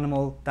you have an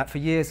animal that for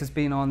years has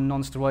been on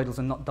non-steroidals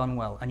and not done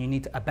well, and you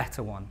need a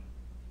better one.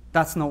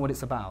 That's not what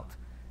it's about.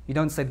 You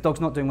don't say, the dog's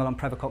not doing well on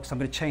Previcox, so I'm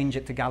going to change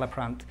it to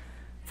galoprant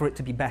for it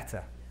to be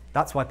better.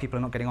 That's why people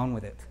are not getting on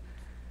with it.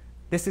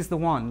 This is the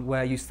one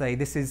where you say,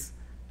 this is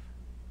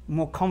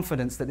more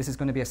confidence that this is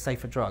going to be a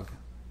safer drug.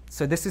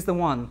 So this is the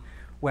one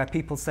where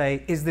people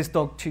say, is this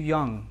dog too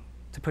young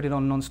to put it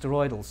on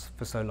non-steroidals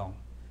for so long?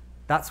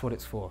 That's what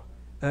it's for,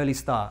 early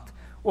start.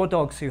 Or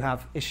dogs who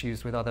have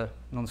issues with other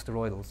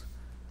non-steroidals.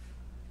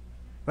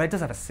 But it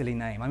does have a silly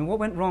name. I mean, what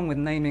went wrong with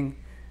naming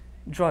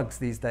drugs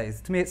these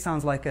days? To me, it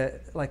sounds like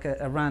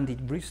a Randy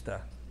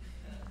Brewster.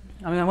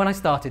 I mean, when I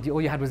started,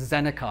 all you had was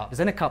Xenocarb.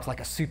 Xenocarp's like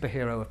a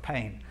superhero of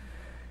pain.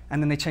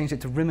 And then they changed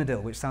it to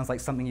Rimadyl, which sounds like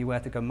something you wear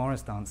to go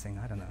Morris dancing.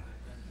 I don't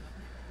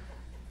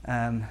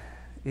know.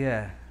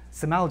 Yeah.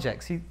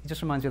 Semaljex, he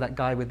just reminds me of that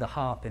guy with the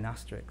harp in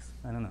Asterix.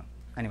 I don't know.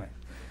 Anyway.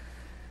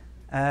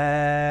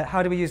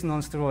 How do we use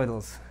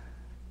non-steroidals?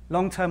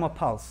 Long-term or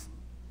pulse?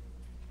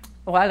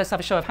 Oh, well, let's have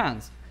a show of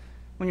hands.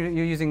 When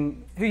you're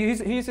using, who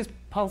uses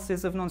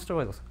pulses of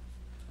non-steroidals?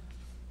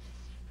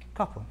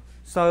 Couple.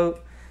 So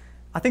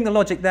I think the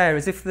logic there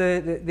is if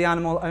the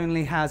animal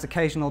only has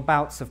occasional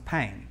bouts of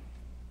pain,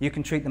 you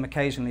can treat them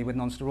occasionally with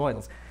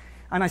non-steroidals.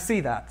 And I see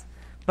that.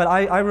 But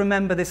I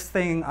remember this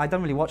thing, I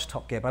don't really watch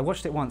Top Gear, but I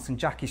watched it once and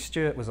Jackie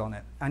Stewart was on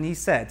it. And he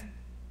said,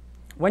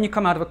 when you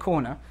come out of a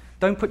corner,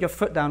 don't put your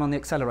foot down on the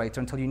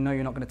accelerator until you know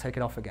you're not going to take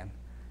it off again.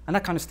 And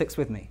that kind of sticks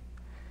with me.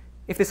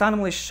 If this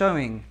animal is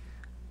showing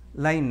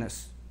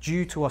lameness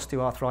due to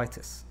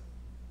osteoarthritis,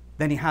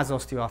 then he has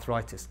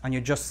osteoarthritis, and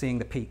you're just seeing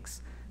the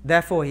peaks.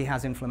 Therefore, he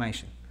has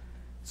inflammation.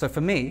 So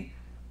for me,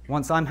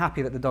 once I'm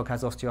happy that the dog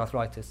has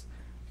osteoarthritis,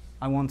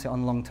 I want it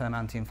on long-term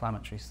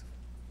anti-inflammatories,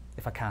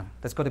 if I can.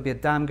 There's got to be a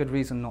damn good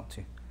reason not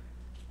to.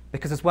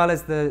 Because as well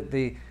as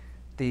the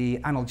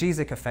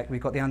analgesic effect,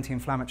 we've got the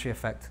anti-inflammatory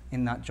effect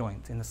in that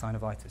joint, in the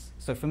synovitis.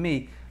 So for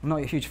me, I'm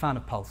not a huge fan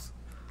of pulse.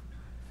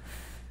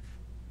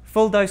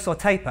 Full dose or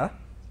taper?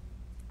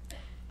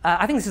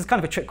 I think this is kind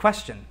of a trick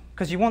question,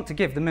 because you want to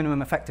give the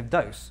minimum effective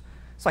dose.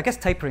 So I guess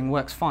tapering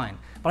works fine.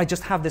 But I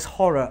just have this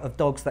horror of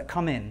dogs that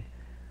come in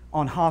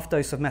on half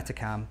dose of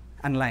Metacam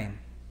and lame.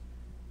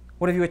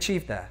 What have you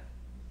achieved there?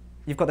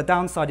 You've got the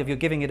downside of you're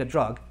giving it a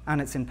drug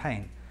and it's in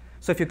pain.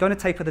 So if you're going to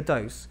taper the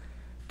dose,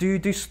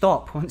 do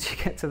stop once you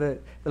get to the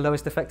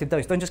lowest effective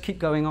dose. Don't just keep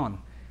going on,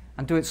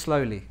 and do it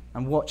slowly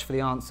and watch for the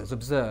answers,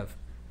 observe.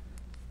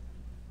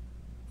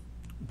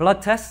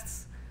 Blood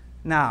tests.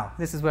 Now,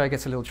 this is where it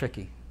gets a little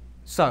tricky.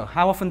 So,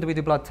 how often do we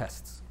do blood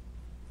tests?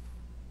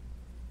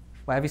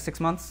 Well, every 6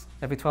 months?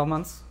 Every 12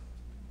 months?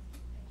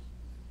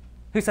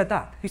 Who said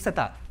that? Who said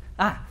that?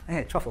 Ah,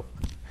 hey, truffle.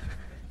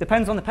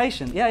 Depends on the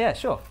patient. Yeah,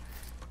 sure.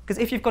 Because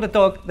if you've got a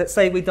dog that,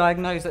 say, we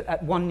diagnose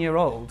at 1 year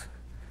old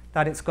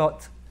that it's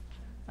got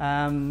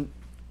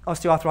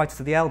osteoarthritis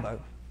of the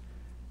elbow,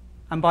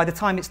 and by the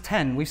time it's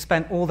 10, we've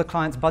spent all the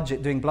client's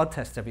budget doing blood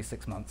tests every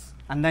 6 months,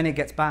 and then it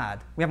gets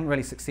bad, we haven't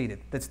really succeeded.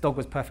 This dog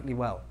was perfectly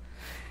well.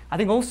 I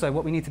think also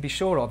what we need to be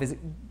sure of is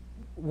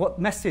what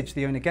message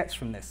the owner gets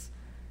from this.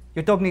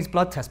 Your dog needs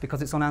blood tests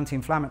because it's on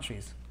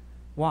anti-inflammatories.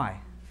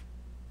 Why?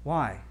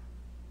 Why?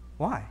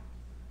 Why?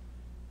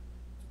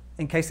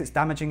 In case it's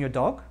damaging your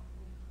dog?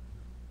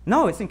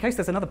 No, it's in case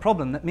there's another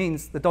problem that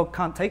means the dog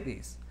can't take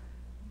these.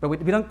 But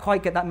we don't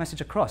quite get that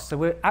message across. So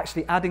we're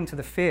actually adding to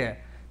the fear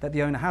that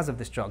the owner has of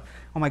this drug.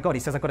 Oh my God, he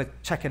says I've got to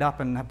check it up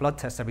and have blood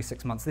tests every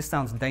 6 months. This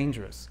sounds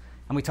dangerous.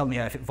 And we tell them,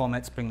 yeah, if it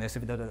vomits, bring this.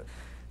 If it da-da-da.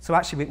 So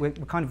actually, we're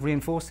kind of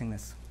reinforcing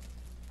this.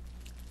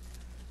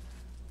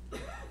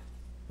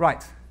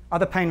 Right,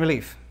 other pain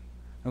relief.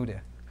 Oh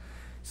dear.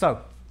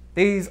 So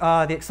these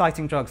are the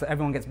exciting drugs that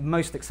everyone gets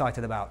most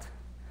excited about.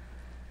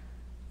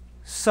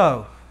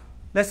 So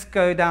let's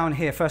go down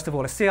here. First of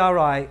all, a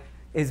CRI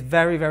is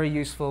very, very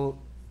useful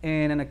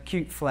in an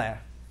acute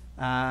flare.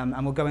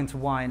 And we'll go into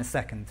why in a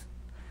second.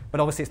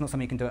 But obviously, it's not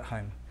something you can do at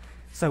home.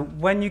 So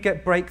when you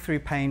get breakthrough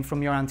pain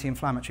from your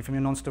anti-inflammatory, from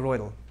your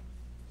non-steroidal,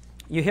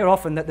 you hear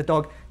often that the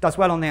dog does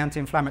well on the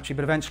anti-inflammatory,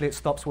 but eventually it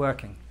stops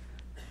working.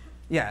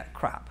 Yeah,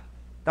 crap.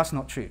 That's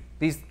not true.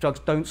 These drugs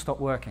don't stop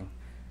working.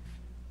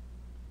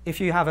 If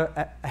you have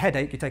a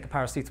headache, you take a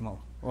paracetamol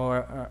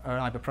or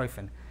an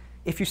ibuprofen.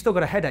 if you've still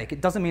got a headache,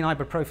 it doesn't mean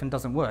ibuprofen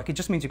doesn't work. It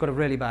just means you've got a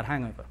really bad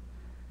hangover.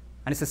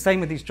 And it's the same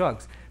with these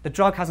drugs. The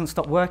drug hasn't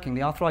stopped working.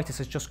 The arthritis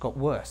has just got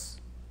worse.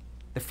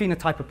 The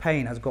phenotype of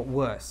pain has got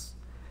worse.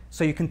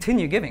 So you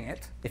continue giving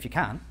it, if you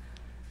can,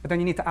 but then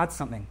you need to add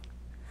something.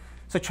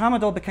 So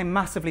tramadol became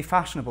massively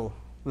fashionable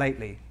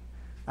lately.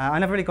 I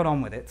never really got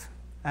on with it,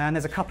 and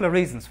there's a couple of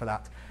reasons for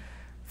that.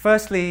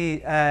 Firstly,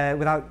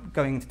 without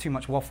going into too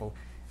much waffle,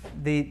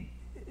 the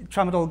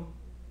tramadol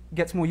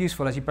gets more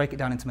useful as you break it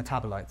down into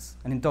metabolites.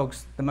 And in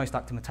dogs, the most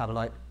active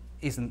metabolite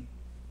isn't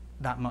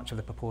that much of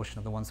the proportion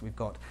of the ones that we've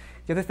got.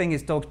 The other thing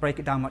is dogs break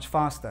it down much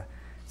faster.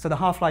 So the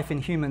half-life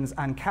in humans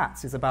and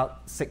cats is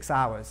about 6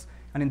 hours.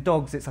 And in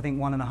dogs, it's, I think,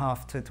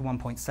 1.5 to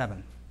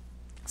 1.7.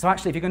 So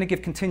actually, if you're going to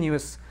give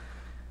continuous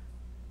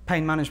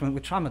pain management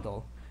with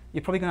tramadol,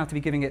 you're probably going to have to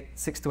be giving it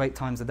 6 to 8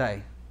 times a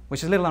day,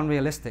 which is a little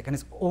unrealistic, and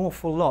it's an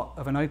awful lot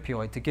of an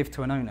opioid to give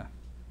to an owner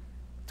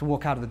to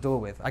walk out of the door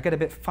with. I get a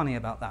bit funny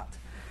about that.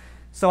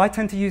 So I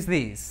tend to use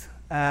these,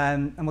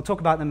 and we'll talk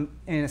about them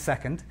in a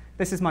second.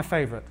 This is my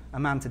favorite,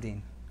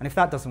 amantadine. And if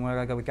that doesn't work,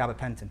 I go with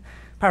gabapentin.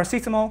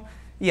 Paracetamol,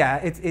 yeah,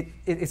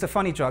 it's a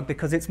funny drug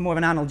because it's more of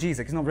an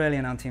analgesic. It's not really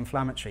an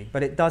anti-inflammatory,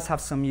 but it does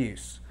have some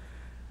use.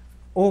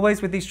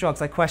 Always with these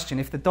drugs, I question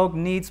if the dog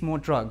needs more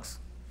drugs,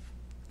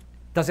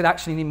 does it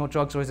actually need more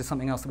drugs, or is there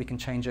something else that we can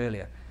change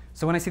earlier?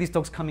 So when I see these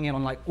dogs coming in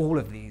on like all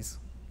of these,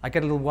 I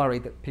get a little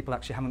worried that people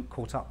actually haven't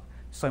caught up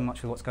so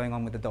much with what's going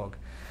on with the dog.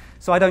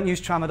 So I don't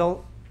use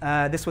tramadol.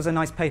 This was a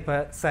nice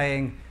paper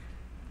saying,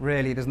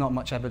 really, there's not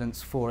much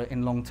evidence for it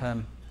in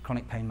long-term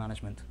chronic pain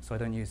management, so I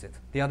don't use it.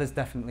 The others,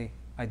 definitely,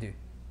 I do.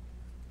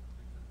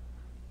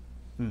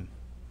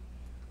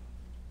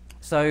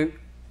 So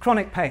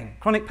chronic pain.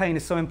 Chronic pain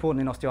is so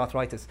important in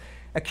osteoarthritis.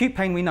 Acute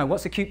pain, we know.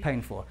 What's acute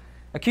pain for?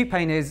 Acute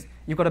pain is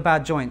you've got a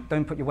bad joint,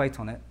 don't put your weight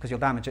on it because you'll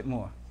damage it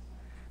more.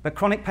 But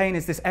chronic pain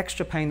is this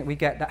extra pain that we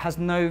get that has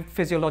no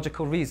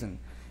physiological reason.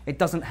 It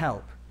doesn't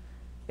help.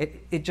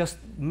 It just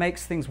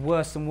makes things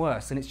worse and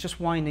worse, and it's just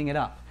winding it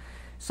up.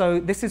 So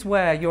this is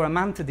where your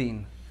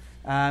amantadine,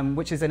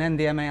 which is an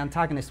NDMA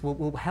antagonist,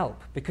 will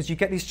help, because you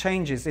get these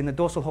changes in the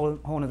dorsal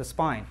horn of the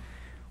spine,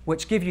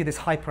 which give you this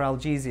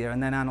hyperalgesia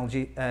and then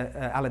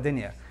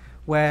allodynia,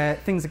 where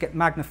things get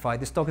magnified.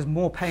 This dog has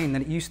more pain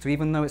than it used to,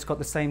 even though it's got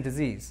the same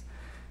disease.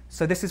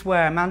 So this is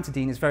where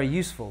amantadine is very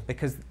useful,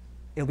 because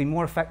it'll be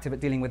more effective at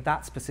dealing with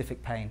that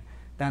specific pain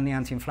than the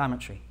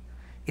anti-inflammatory.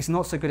 It's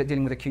not so good at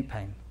dealing with acute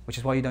pain, which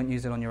is why you don't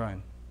use it on your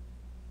own.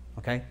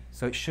 Okay?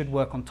 So it should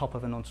work on top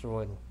of a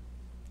non-steroidal.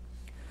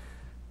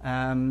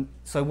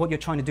 So what you're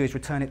trying to do is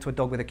return it to a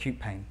dog with acute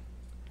pain.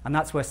 And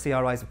that's where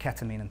CRIs of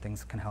ketamine and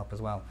things can help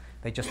as well.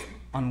 They just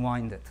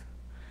unwind it.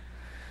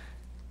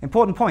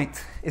 Important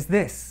point is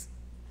this.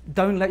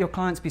 Don't let your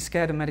clients be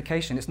scared of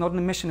medication. It's not an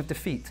admission of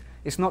defeat.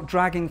 It's not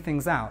dragging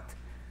things out.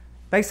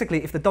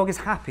 Basically, if the dog is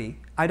happy,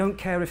 I don't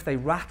care if they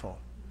rattle.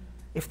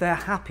 If they're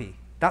happy,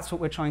 that's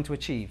what we're trying to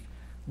achieve.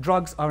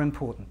 Drugs are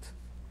important.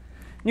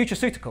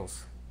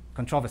 Nutraceuticals,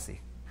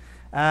 controversy.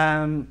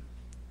 Are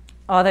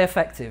they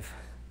effective?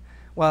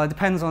 Well, it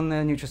depends on the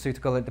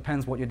nutraceutical. It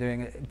depends what you're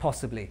doing,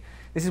 possibly.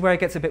 This is where it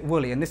gets a bit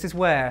woolly, and this is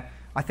where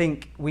I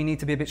think we need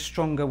to be a bit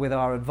stronger with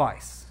our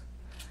advice.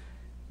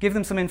 Give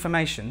them some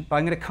information, but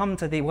I'm going to come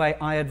to the way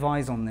I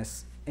advise on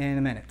this in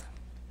a minute.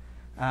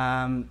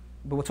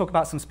 But we'll talk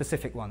about some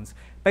specific ones.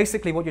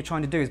 Basically, what you're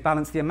trying to do is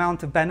balance the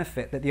amount of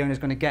benefit that the owner is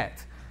going to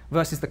get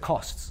versus the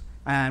costs.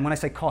 And when I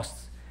say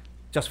costs,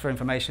 just for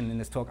information in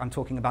this talk, I'm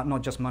talking about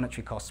not just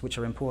monetary costs, which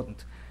are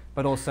important,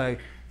 but also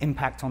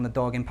impact on the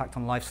dog, impact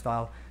on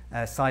lifestyle,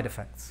 side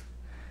effects.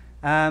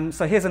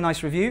 So here's a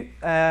nice review.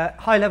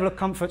 High level of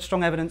comfort,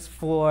 strong evidence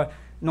for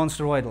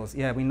non-steroidals.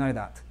 Yeah, we know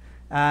that.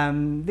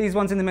 These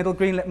ones in the middle,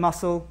 green lip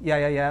muscle,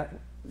 yeah,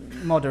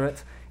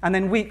 moderate. And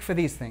then weak for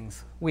these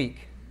things,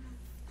 weak.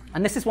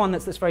 And this is one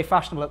that's very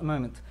fashionable at the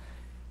moment.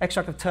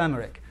 Extract of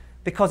turmeric,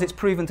 because it's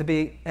proven to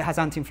be, it has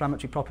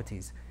anti-inflammatory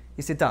properties.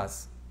 Yes, it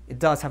does. It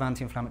does have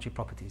anti-inflammatory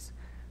properties.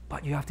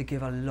 But you have to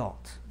give a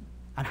lot.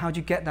 And how do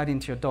you get that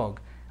into your dog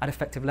at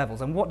effective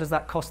levels? And what does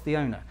that cost the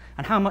owner?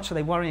 And how much are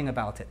they worrying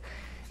about it?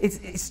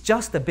 It's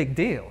just a big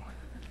deal.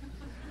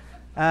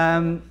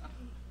 Here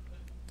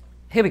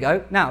we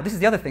go. Now, this is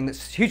the other thing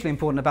that's hugely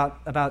important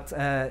about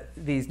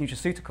these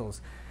nutraceuticals,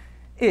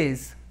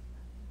 is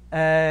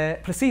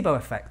placebo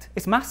effect.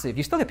 It's massive.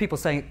 You still hear people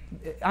saying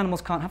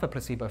animals can't have a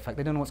placebo effect.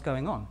 They don't know what's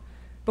going on.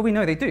 But we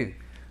know they do.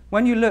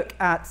 When you look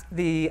at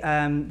the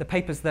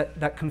papers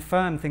that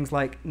confirm things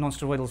like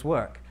non-steroidals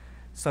work,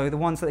 so the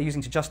ones that they're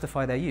using to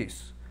justify their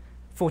use,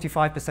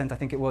 45%, I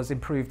think it was,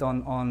 improved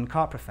on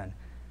carprofen,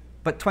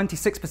 but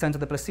 26% of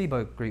the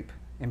placebo group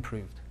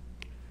improved.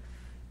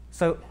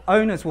 So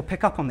owners will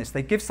pick up on this.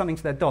 They give something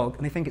to their dog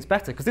and they think it's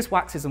better because this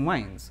waxes and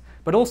wanes,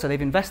 but also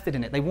they've invested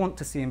in it. They want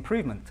to see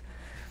improvement.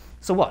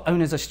 So what?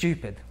 Owners are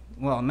stupid?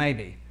 Well,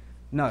 maybe.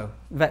 No,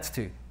 vets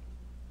too.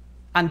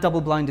 And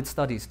double-blinded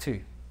studies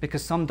too,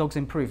 because some dogs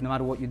improve no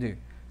matter what you do.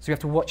 So you have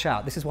to watch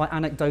out. This is why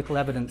anecdotal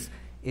evidence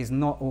is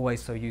not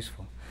always so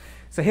useful.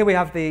 So here we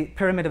have the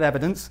pyramid of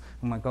evidence.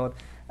 Oh my God.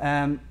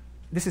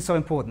 This is so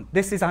important.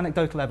 This is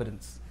anecdotal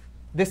evidence.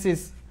 This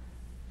is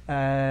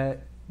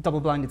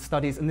double-blinded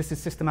studies, and this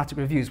is systematic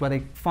reviews where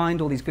they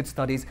find all these good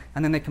studies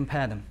and then they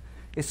compare them.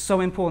 It's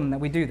so important that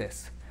we do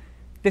this.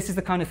 This is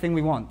the kind of thing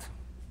we want.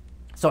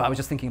 Sorry, I was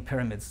just thinking of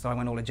pyramids, so I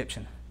went all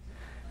Egyptian.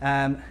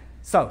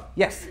 So,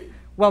 yes,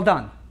 well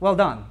done, well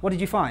done. What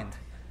did you find?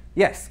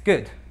 Yes,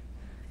 good.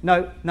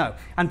 No, no.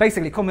 And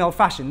basically, call me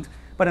old-fashioned,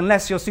 but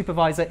unless your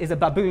supervisor is a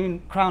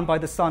baboon crowned by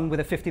the sun with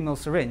a 50 ml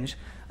syringe,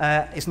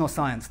 it's not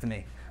science to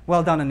me.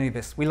 Well done,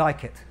 Anubis. We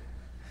like it.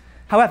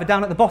 However,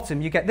 down at the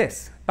bottom, you get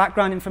this.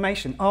 Background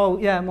information. Oh,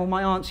 yeah, well,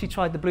 my aunt, she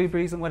tried the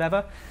blueberries and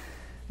whatever.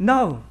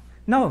 No,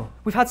 no.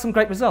 We've had some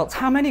great results.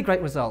 How many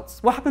great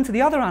results? What happened to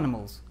the other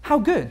animals? How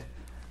good?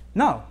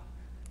 No.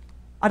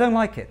 I don't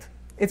like it.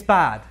 It's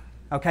bad.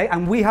 Okay?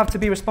 And we have to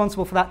be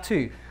responsible for that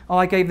too. Oh,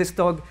 I gave this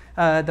dog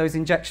those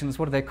injections.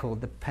 What are they called?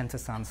 The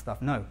Pentasan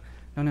stuff. No.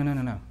 No, no, no,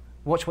 no, no.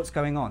 Watch what's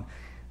going on.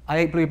 I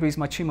ate blueberries,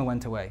 my tumor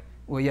went away.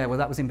 Well, yeah, well,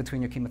 that was in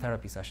between your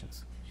chemotherapy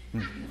sessions.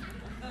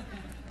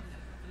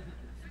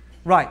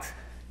 Right.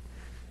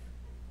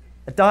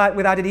 A diet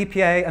with added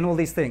EPA and all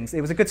these things.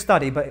 It was a good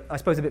study, but I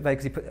suppose a bit vague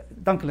because he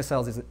put... Duncan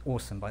Lascelles is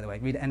awesome, by the way.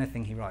 Read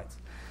anything he writes.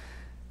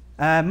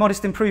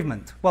 Modest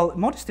improvement. Well,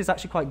 modest is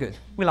actually quite good.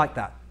 We like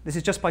that. This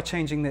is just by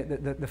changing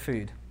the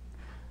food.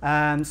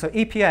 So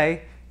EPA,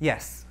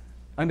 yes.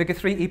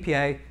 Omega-3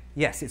 EPA,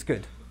 yes, it's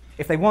good.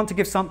 If they want to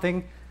give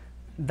something,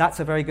 that's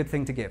a very good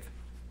thing to give.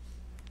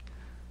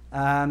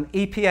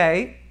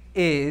 EPA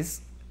is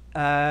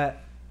a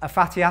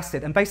fatty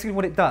acid, and basically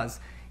what it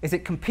does is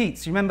it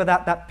competes. You remember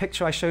that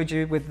picture I showed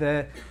you with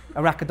the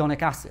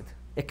arachidonic acid?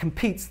 It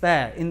competes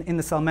there in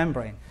the cell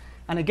membrane.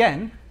 And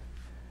again,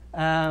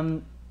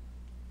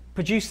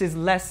 produces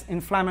less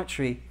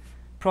inflammatory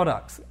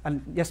products.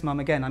 And yes, Mum,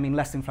 again, I mean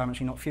less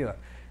inflammatory, not fewer.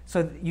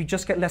 So you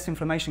just get less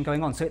inflammation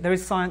going on. So there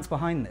is science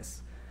behind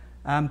this.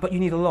 But you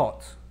need a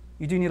lot.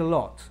 You do need a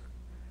lot.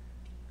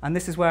 And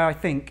this is where I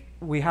think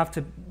we have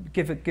to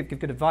give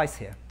good advice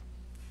here.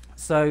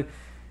 So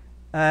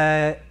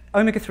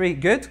omega-3,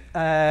 good.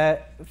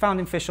 Found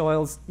in fish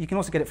oils. You can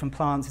also get it from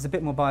plants. It's a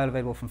bit more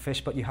bioavailable from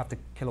fish, but you have to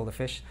kill all the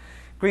fish.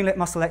 Green-lit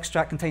mussel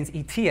extract contains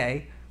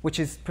ETA, which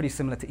is pretty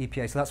similar to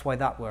EPA, so that's why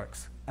that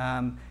works.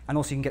 And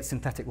also you can get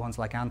synthetic ones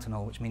like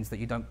antanol, which means that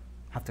you don't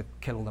have to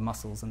kill all the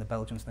mussels and the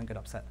Belgians don't get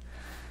upset.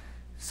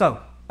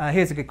 So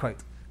here's a good quote.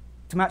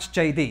 To match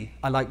JD,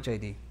 I like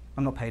JD.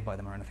 I'm not paid by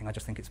them or anything. I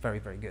just think it's very,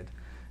 very good.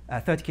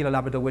 30-kilo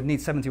Labrador would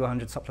need 70 or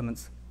 100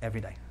 supplements every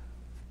day.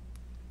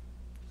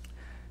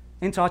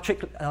 Into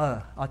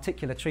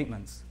articular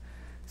treatments.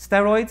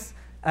 Steroids.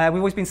 We've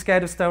always been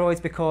scared of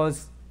steroids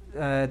because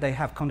they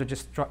have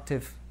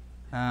chondrodestructive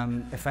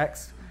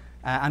effects,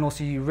 and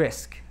also you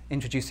risk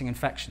introducing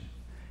infection.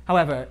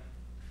 However,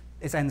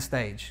 it's end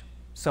stage.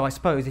 So I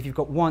suppose if you've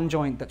got one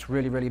joint that's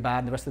really, really bad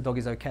and the rest of the dog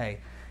is okay,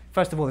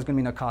 first of all, there's going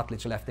to be no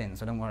cartilage left in,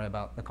 so don't worry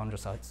about the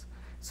chondrocytes.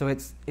 So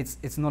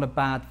it's not a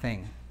bad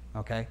thing,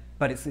 okay?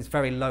 But it's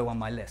very low on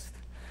my list.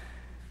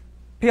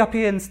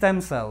 PRP and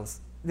stem cells.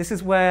 This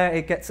is where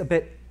it gets a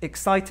bit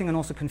exciting and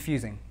also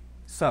confusing.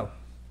 So,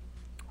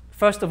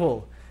 first of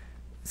all,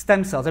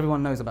 stem cells.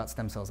 Everyone knows about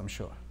stem cells, I'm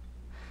sure.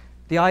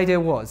 The idea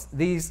was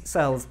these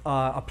cells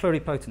are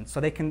pluripotent, so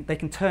they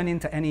can turn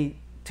into any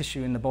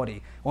tissue in the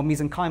body, or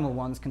mesenchymal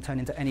ones can turn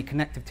into any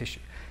connective tissue.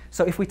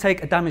 So if we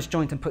take a damaged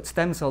joint and put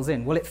stem cells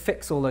in, will it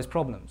fix all those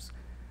problems?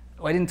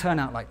 Well, it didn't turn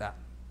out like that,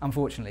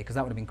 unfortunately, because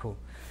that would have been cool.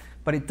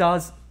 But it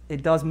does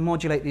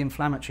modulate the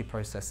inflammatory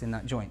process in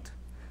that joint.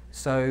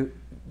 So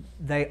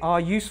they are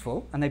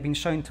useful, and they've been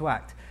shown to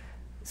act.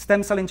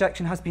 Stem cell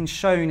injection has been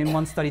shown in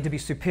one study to be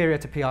superior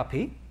to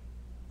PRP.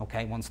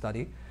 Okay, one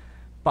study.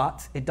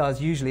 But it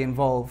does usually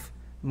involve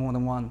more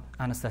than one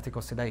anesthetic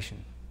or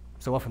sedation.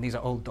 So often these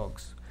are old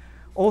dogs.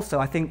 Also,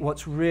 I think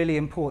what's really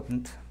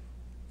important,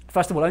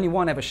 first of all, only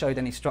one ever showed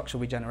any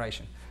structural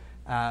regeneration,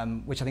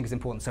 which I think is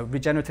important. So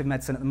regenerative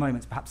medicine at the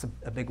moment is perhaps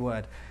a big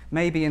word.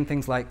 Maybe in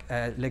things like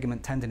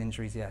ligament tendon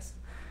injuries, yes.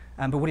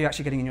 But what are you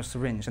actually getting in your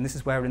syringe? And this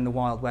is where we're in the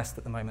Wild West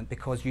at the moment,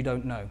 because you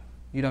don't know.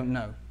 You don't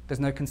know. There's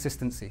no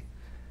consistency.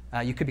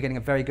 You could be getting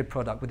a very good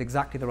product with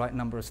exactly the right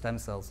number of stem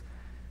cells.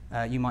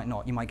 You might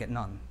not. You might get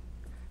none.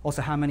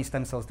 Also, how many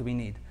stem cells do we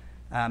need?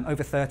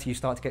 Over 30, you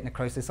start to get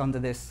necrosis. Under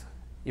this,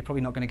 you're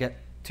probably not going to get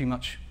too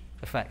much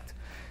effect.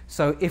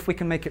 So if we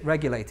can make it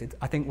regulated,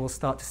 I think we'll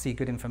start to see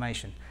good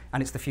information.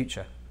 And it's the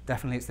future.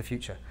 Definitely it's the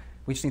future.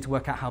 We just need to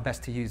work out how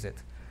best to use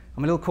it.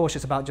 I'm a little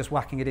cautious about just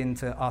whacking it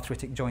into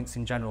arthritic joints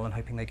in general and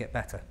hoping they get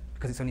better,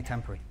 because it's only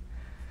temporary.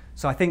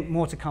 So I think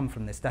more to come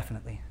from this,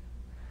 definitely.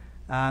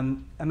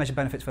 And measure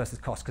benefits versus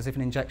cost, because if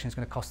an injection is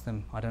going to cost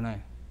them, I don't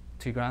know,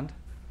 $2 grand,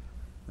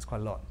 that's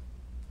quite a lot.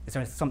 Is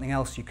there something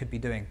else you could be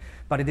doing?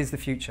 But it is the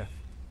future.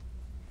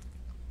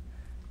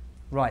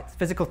 Right,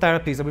 physical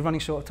therapies. Are we running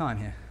short of time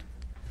here?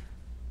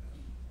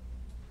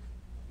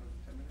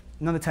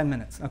 Another 10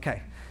 minutes,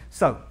 okay.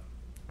 So,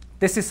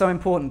 this is so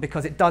important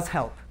because it does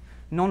help.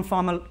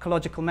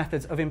 Non-pharmacological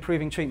methods of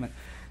improving treatment.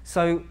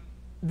 So,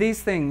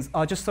 these things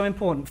are just so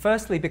important.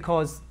 Firstly,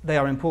 because they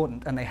are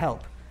important and they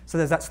help. So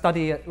there's that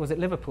study, was it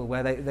Liverpool,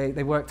 where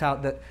they worked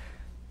out that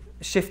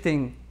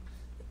shifting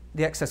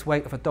the excess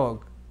weight of a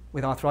dog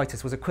with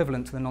arthritis was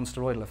equivalent to the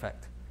non-steroidal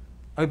effect.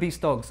 Obese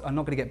dogs are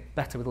not going to get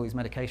better with all these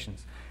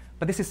medications.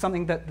 But this is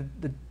something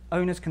that the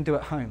owners can do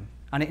at home,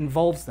 and it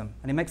involves them,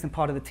 and it makes them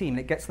part of the team, and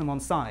it gets them on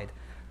side.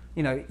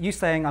 You know, you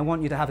saying, I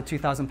want you to have a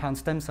 2,000-pound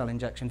stem cell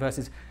injection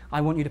versus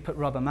I want you to put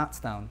rubber mats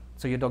down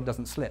so your dog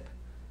doesn't slip.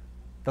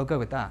 They'll go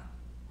with that.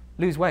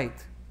 Lose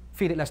weight,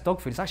 feed it less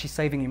dog food. It's actually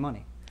saving you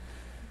money.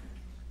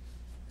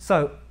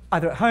 So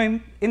either at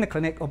home, in the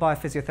clinic, or by a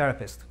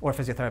physiotherapist, or a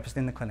physiotherapist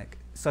in the clinic.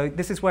 So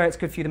this is where it's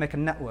good for you to make a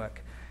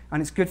network,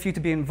 and it's good for you to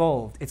be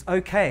involved. It's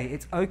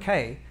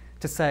okay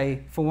to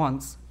say, for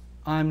once,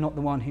 I'm not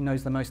the one who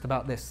knows the most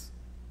about this.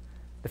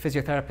 The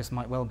physiotherapist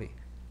might well be.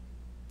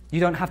 You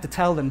don't have to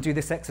tell them, do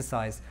this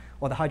exercise,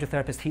 or the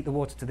hydrotherapist, heat the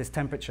water to this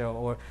temperature,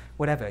 or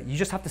whatever. You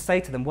just have to say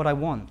to them, what I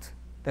want.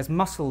 There's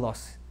muscle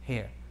loss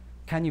here.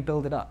 Can you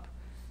build it up?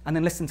 And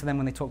then listen to them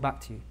when they talk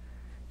back to you.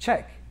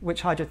 Check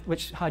which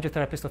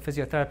hydrotherapist or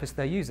physiotherapist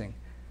they're using.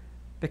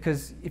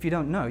 Because if you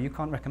don't know, you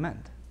can't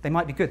recommend. They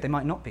might be good, they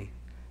might not be.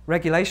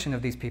 Regulation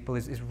of these people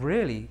is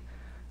really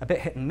a bit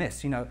hit and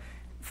miss. You know,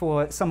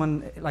 for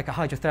someone like a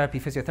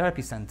hydrotherapy,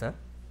 physiotherapy center,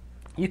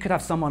 you could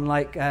have someone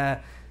like,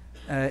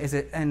 is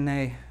it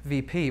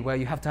NAVP, where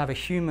you have to have a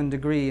human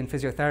degree in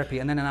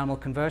physiotherapy and then an animal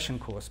conversion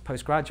course,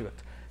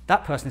 postgraduate.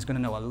 That person is going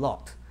to know a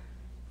lot.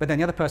 But then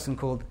the other person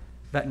called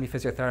veterinary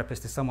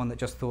physiotherapist is someone that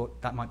just thought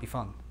that might be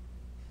fun.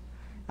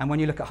 And when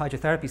you look at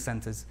hydrotherapy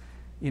centers,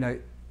 you know,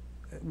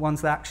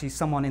 ones that actually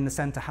someone in the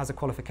center has a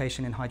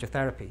qualification in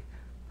hydrotherapy,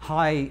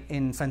 high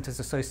in centers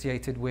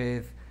associated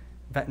with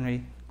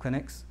veterinary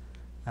clinics,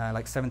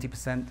 like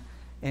 70%,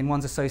 in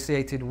ones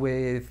associated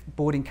with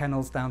boarding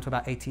kennels down to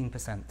about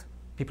 18%.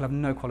 People have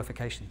no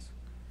qualifications.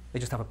 They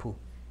just have a pool.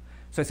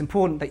 So it's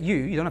important that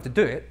you don't have to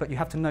do it, but you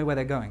have to know where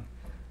they're going.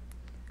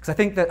 Because I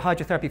think that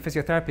hydrotherapy,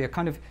 physiotherapy are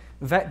kind of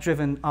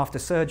vet-driven after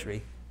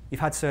surgery.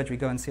 You've had surgery,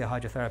 go and see a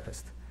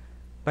hydrotherapist.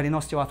 But in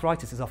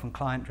osteoarthritis, it's often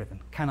client-driven.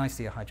 Can I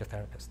see a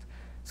hydrotherapist?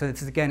 So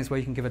this, again, is where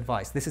you can give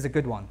advice. This is a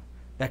good one.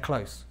 They're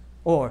close.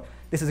 Or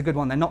this is a good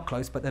one. They're not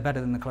close, but they're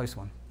better than the close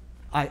one.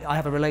 I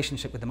have a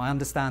relationship with them. I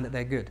understand that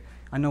they're good.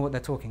 I know what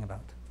they're talking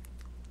about.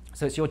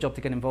 So it's your job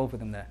to get involved with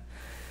them there.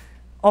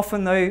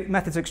 Often, though,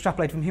 methods are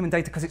extrapolated from human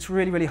data because it's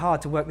really, really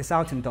hard to work this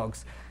out in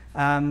dogs.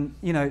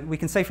 You know, we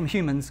can say from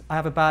humans, I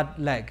have a bad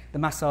leg. The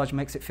massage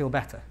makes it feel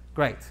better.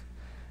 Great.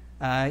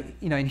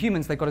 You know, in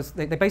humans, they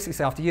basically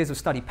say, after years of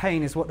study,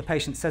 pain is what the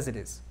patient says it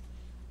is.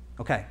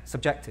 Okay,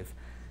 subjective.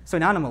 So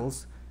in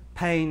animals,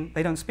 pain,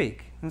 they don't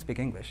speak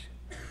English.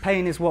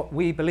 Pain is what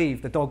we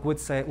believe the dog would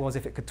say it was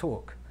if it could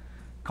talk.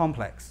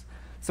 Complex.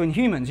 So in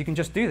humans, you can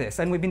just do this.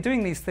 And we've been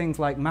doing these things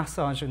like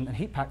massage and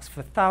heat packs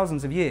for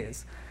thousands of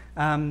years.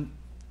 And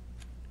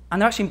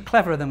they're actually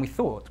cleverer than we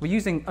thought. We're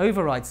using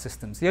override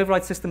systems. The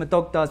override system a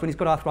dog does when he's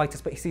got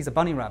arthritis, but he sees a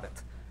bunny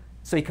rabbit,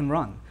 so he can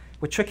run.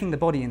 We're tricking the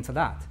body into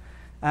that.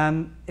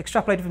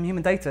 Extrapolated from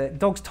human data,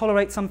 dogs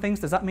tolerate some things.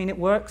 Does that mean it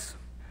works?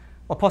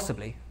 Or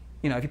possibly.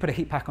 You know, if you put a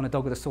heat pack on a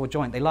dog with a sore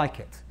joint, they like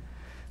it.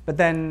 But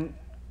then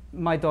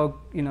my dog,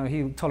 you know,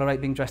 he'll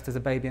tolerate being dressed as a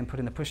baby and put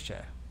in a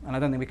pushchair. And I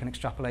don't think we can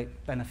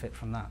extrapolate benefit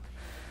from that.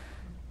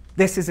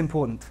 This is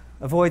important.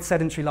 Avoid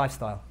sedentary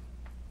lifestyle.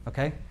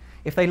 Okay?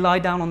 If they lie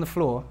down on the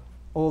floor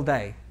all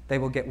day, they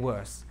will get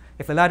worse.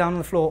 If they lie down on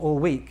the floor all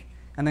week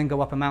and then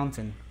go up a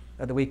mountain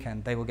at the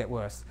weekend, they will get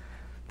worse.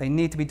 They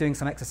need to be doing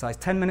some exercise.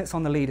 10 minutes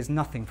on the lead is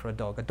nothing for a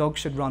dog. A dog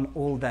should run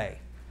all day.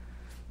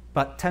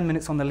 But 10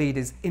 minutes on the lead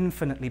is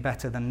infinitely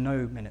better than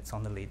no minutes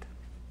on the lead.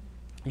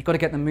 You've got to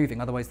get them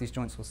moving, otherwise these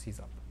joints will seize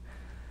up.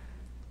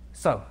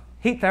 So,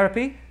 heat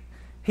therapy,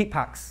 heat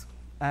packs.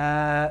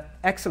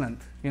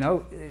 Excellent, you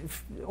know,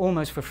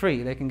 almost for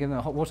free. They can give them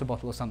a hot water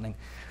bottle or something.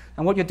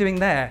 And what you're doing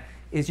there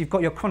is you've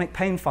got your chronic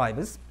pain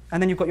fibers,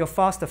 and then you've got your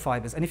faster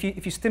fibers. And if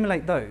you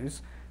stimulate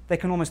those, they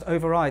can almost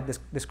override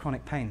this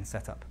chronic pain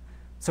setup.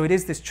 So it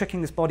is this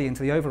tricking this body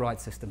into the override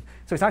system.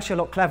 So it's actually a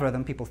lot cleverer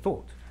than people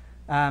thought.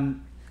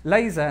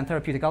 Laser and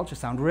therapeutic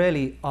ultrasound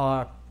really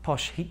are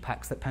posh heat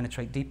packs that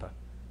penetrate deeper.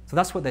 So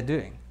that's what they're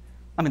doing.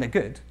 I mean, they're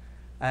good.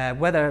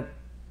 Whether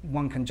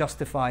one can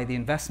justify the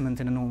investment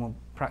in a normal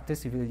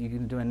practice, if you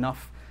can do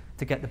enough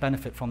to get the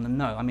benefit from them,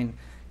 no. I mean,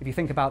 if you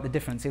think about the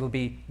difference, it'll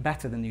be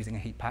better than using a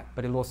heat pack,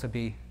 but it'll also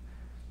be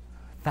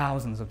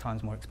thousands of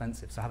times more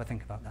expensive. So have a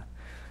think about that.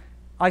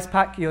 Ice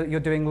pack, you're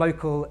doing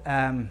local,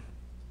 kind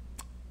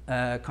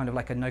of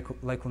like a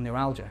local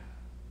neuralgia.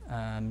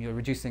 You're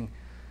reducing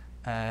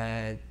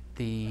the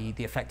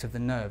effect of the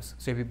nerves.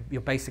 So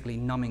you're basically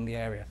numbing the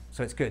area.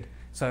 So it's good.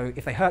 So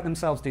if they hurt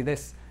themselves, do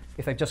this.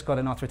 If they've just got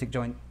an arthritic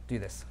joint, do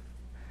this.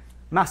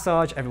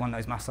 Massage, everyone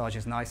knows massage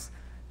is nice.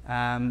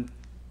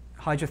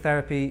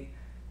 Hydrotherapy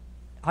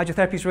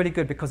is really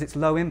good because it's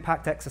low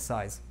impact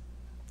exercise.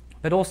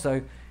 But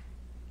also,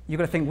 you've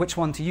got to think which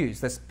one to use.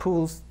 There's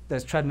pools,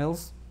 there's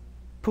treadmills.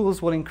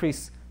 Pools will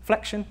increase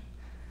flexion,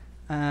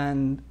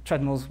 and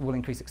treadmills will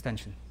increase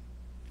extension.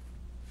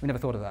 We never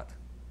thought of that.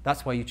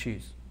 That's why you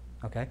choose.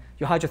 Okay?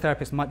 Your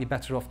hydrotherapist might be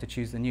better off to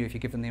choose than you if you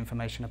give them the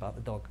information about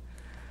the dog.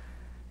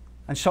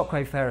 And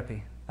shockwave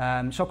therapy.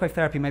 Shockwave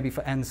therapy may be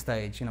for end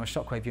stage, you know, a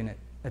shockwave unit.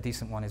 a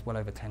decent one is well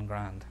over 10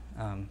 grand,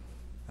 and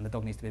the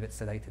dog needs to be a bit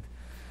sedated.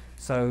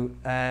 So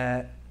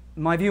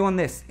my view on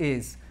this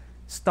is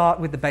start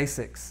with the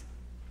basics,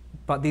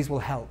 but these will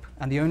help.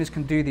 And the owners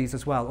can do these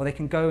as well, or they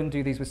can go and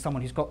do these with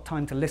someone who's got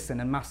time to listen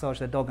and massage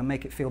their dog and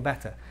make it feel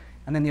better.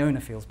 And then the owner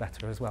feels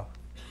better as well.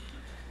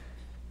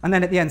 And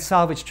then at the end,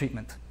 salvage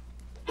treatment.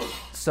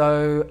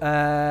 So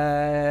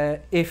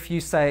if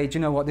you say, do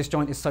you know what, this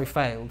joint is so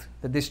failed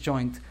that this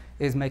joint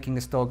is making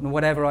this dog,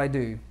 whatever I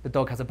do, the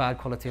dog has a bad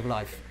quality of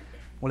life.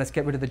 Well, let's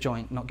get rid of the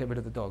joint, not get rid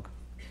of the dog.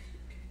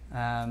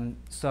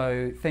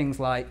 So things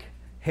like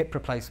hip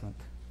replacement.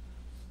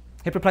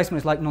 Hip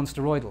replacement is like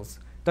non-steroidals.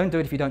 Don't do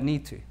it if you don't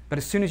need to. But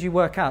as soon as you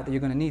work out that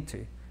you're going to need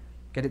to,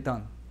 get it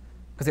done.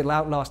 Because it'll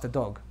outlast a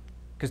dog.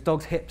 Because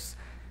dogs' hips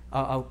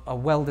are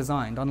well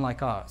designed,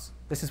 unlike ours.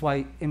 This is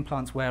why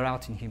implants wear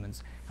out in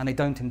humans, and they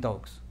don't in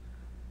dogs.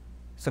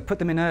 So put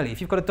them in early.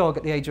 If you've got a dog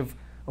at the age of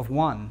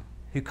 1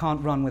 who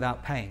can't run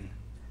without pain,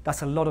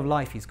 that's a lot of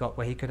life he's got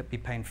where he could be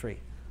pain-free.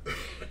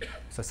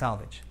 So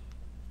salvage.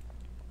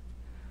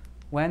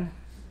 When?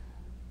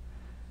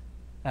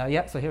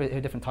 Yeah, so here are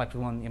different types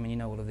of one. I mean, you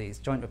know all of these.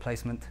 Joint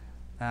replacement,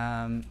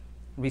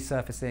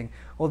 resurfacing,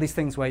 all these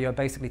things where you're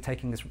basically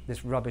taking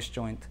this rubbish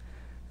joint.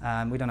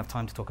 We don't have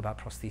time to talk about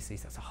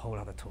prostheses. That's a whole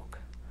other talk.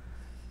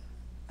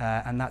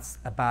 And that's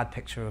a bad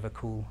picture of a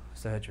cool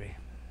surgery.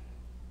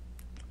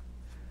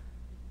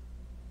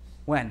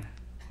 When?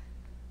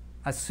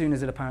 As soon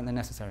as it's apparently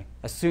necessary.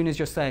 As soon as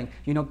you're saying,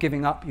 you're not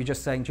giving up, you're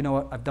just saying, do you know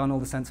what, I've done all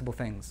the sensible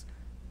things,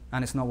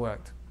 and it's not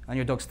worked, and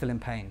your dog's still in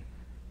pain.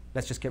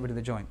 Let's just get rid of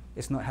the joint.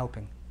 It's not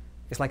helping.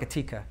 It's like a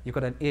tikka. You've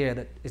got an ear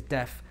that is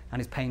deaf and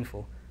is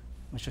painful.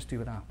 Let's just do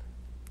without.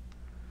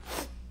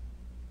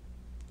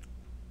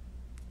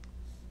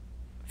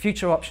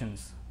 Future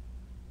options.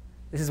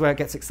 This is where it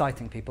gets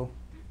exciting, people.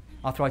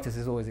 Arthritis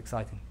is always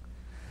exciting.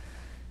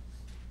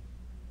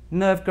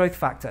 Nerve growth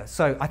factor.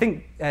 So I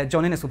think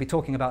John Innes will be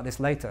talking about this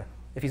later.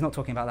 If he's not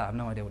talking about that, I have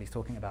no idea what he's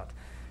talking about.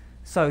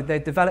 So they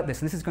developed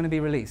this, and this is going to be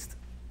released.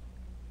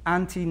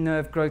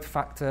 Anti-nerve growth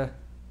factor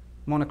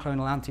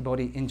monoclonal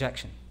antibody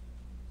injection.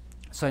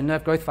 So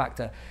nerve growth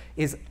factor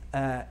is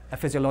a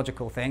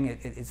physiological thing.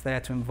 It's there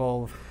to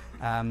involve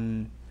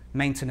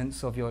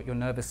maintenance of your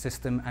nervous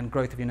system and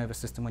growth of your nervous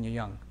system when you're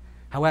young.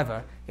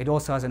 However, it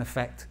also has an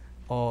effect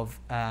of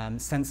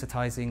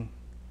sensitizing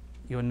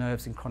your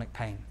nerves in chronic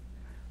pain.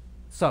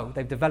 So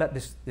they've developed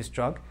this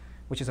drug,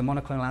 which is a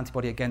monoclonal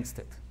antibody against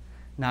it.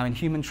 Now, in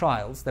human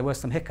trials, there were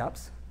some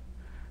hiccups.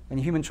 In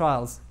human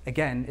trials,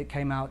 again, it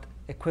came out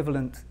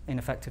equivalent in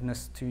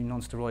effectiveness to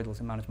non-steroidals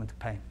in management of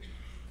pain.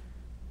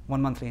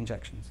 1 monthly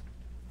injections.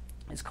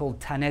 It's called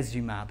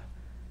tanezumab,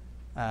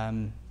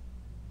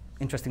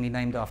 interestingly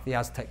named after the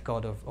Aztec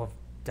god of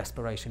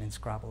desperation in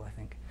Scrabble, I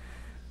think.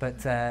 But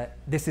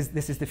this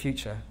is the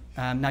future.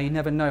 Now, you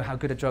never know how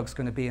good a drug's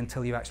going to be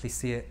until you actually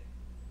see it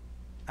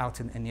out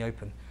in the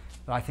open.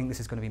 But I think this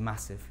is going to be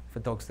massive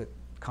for dogs that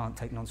can't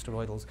take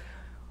non-steroidals,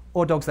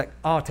 or dogs that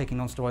are taking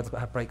non-steroidals but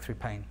have breakthrough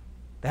pain.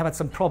 They have had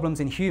some problems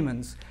in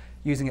humans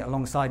using it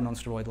alongside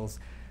non-steroidals,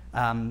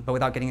 but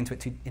without getting into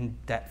it too in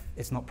depth,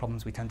 it's not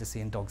problems we tend to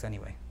see in dogs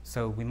anyway.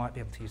 So we might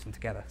be able to use them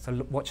together.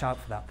 So watch out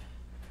for that.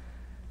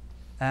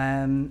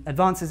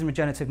 Advances in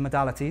regenerative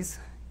modalities.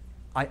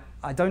 I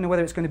don't know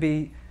whether it's going to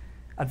be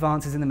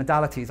advances in the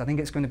modalities. I think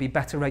it's going to be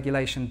better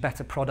regulation,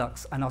 better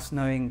products, and us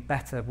knowing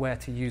better where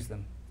to use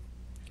them.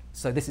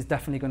 So this is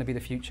definitely going to be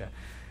the future.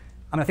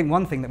 I mean, I think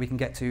one thing that we can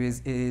get to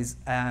is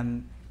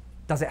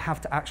does it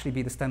have to actually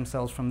be the stem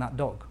cells from that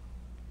dog?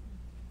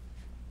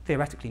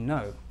 Theoretically,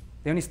 no.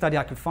 The only study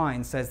I could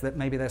find says that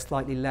maybe they're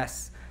slightly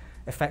less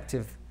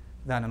effective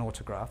than an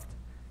autograft,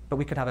 but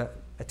we could have a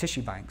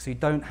tissue bank, so you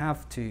don't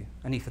have to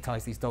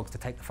anaesthetize these dogs to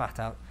take the fat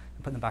out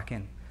and put them back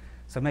in.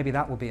 So maybe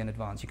that will be an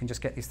advance. You can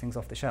just get these things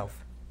off the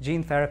shelf.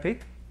 Gene therapy,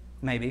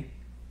 maybe.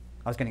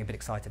 I was getting a bit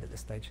excited at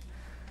this stage.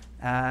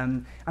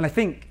 And I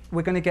think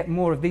we're going to get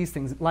more of these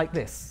things like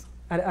this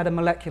at a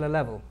molecular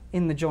level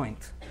in the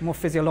joint, more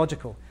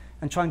physiological,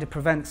 and trying to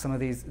prevent some of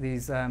these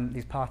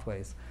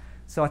pathways.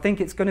 So I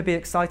think it's going to be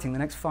exciting the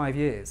next 5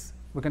 years.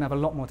 We're going to have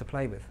a lot more to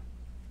play with.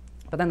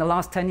 But then the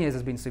last 10 years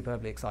has been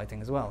superbly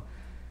exciting as well.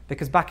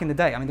 Because back in the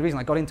day, I mean, the reason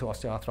I got into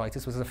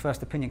osteoarthritis was as a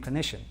first opinion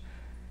clinician.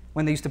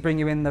 When they used to bring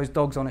you in those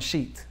dogs on a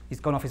sheet, he's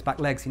gone off his back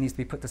legs, he needs to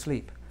be put to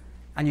sleep.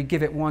 And you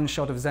give it 1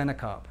 shot of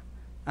Xenocarb,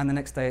 and the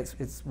next day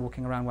it's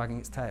walking around wagging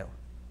its tail.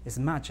 It's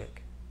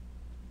magic.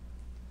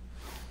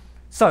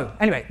 So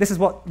anyway, this is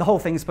what the whole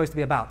thing is supposed to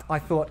be about. I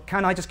thought,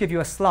 can I just give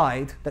you a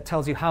slide that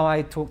tells you how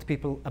I talk to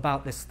people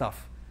about this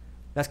stuff?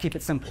 Let's keep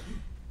it simple.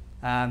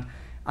 And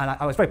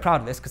I was very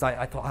proud of this because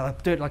I thought I'll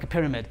do it like a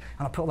pyramid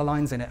and I'll put all the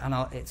lines in it and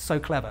it's so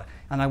clever.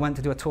 And I went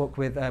to do a talk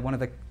with one of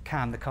the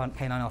CAM, the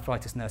canine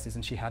arthritis nurses,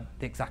 and she had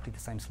exactly the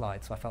same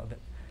slide, so I felt a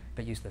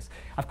bit useless.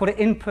 I've called it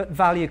input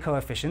value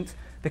coefficient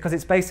because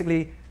it's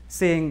basically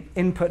seeing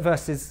input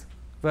versus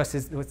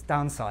its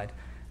downside.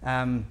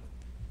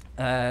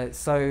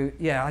 So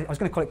yeah, I was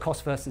going to call it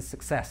cost versus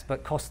success,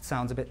 but cost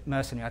sounds a bit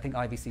mercenary. I think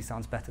IVC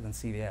sounds better than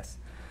CVS.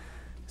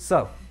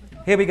 So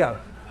here we go.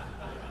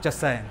 Just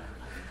saying.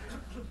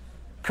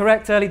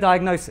 Correct early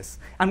diagnosis.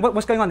 And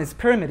what's going on, this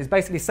pyramid is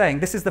basically saying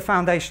this is the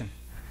foundation.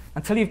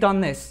 Until you've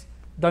done this,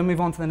 don't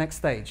move on to the next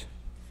stage.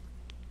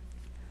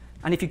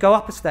 And if you go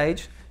up a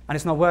stage and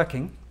it's not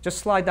working, just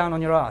slide down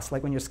on your ass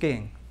like when you're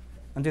skiing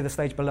and do the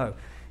stage below.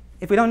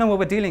 If we don't know what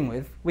we're dealing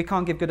with, we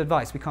can't give good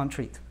advice, we can't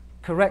treat.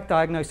 Correct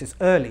diagnosis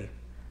early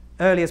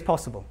as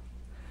possible.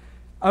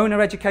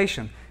 Owner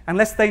education.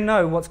 Unless they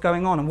know what's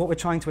going on and what we're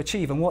trying to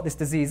achieve and what this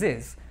disease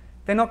is,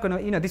 they're not going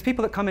to, you know, these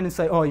people that come in and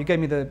say, oh, you gave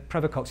me the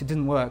Prevocox, it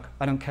didn't work,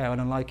 I don't care, I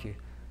don't like you.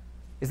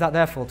 Is that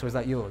their fault or is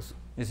that yours?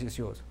 It's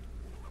yours.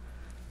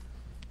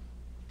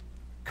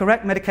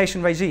 Correct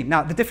medication regime.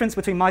 Now, the difference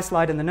between my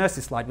slide and the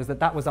nurse's slide was that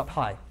that was up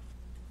high.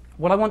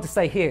 What I want to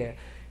say here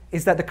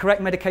is that the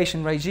correct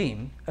medication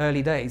regime,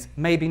 early days,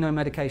 may be no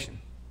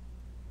medication.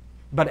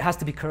 But it has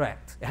to be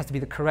correct. It has to be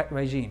the correct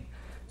regime.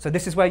 So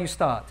this is where you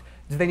start.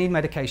 Do they need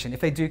medication? If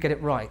they do, get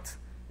it right.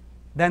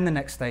 Then the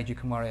next stage you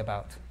can worry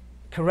about.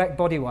 Correct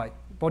body weight,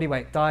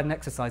 diet and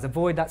exercise.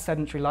 Avoid that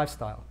sedentary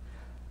lifestyle.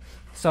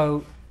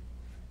 So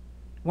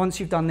once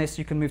you've done this,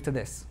 you can move to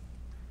this.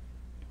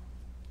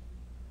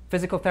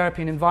 Physical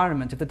therapy and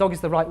environment. If the dog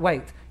is the right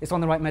weight, it's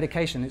on the right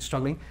medication, it's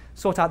struggling,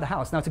 sort out the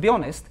house. Now, to be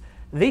honest,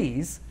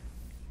 these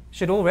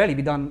should all really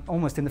be done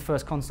almost in the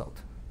first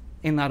consult,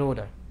 in that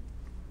order.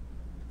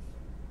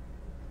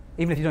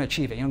 Even if you don't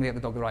achieve it, you don't get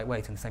the dog the right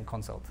weight in the same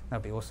consult. That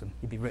would be awesome.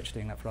 You'd be rich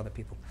doing that for other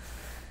people.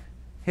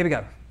 Here we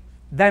go.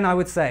 Then I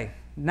would say,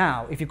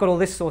 now, if you've got all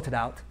this sorted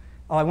out,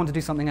 oh, I want to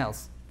do something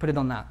else, put it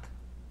on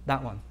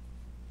that one.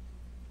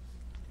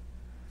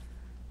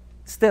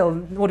 Still,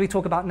 what do we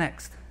talk about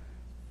next?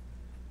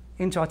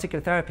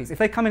 Intra-articular therapies. If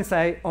they come in and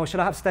say, oh, should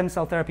I have stem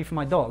cell therapy for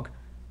my dog?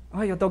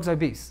 Oh, your dog's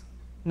obese.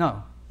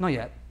 No, not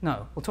yet.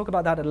 No, we'll talk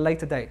about that at a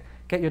later date.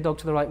 Get your dog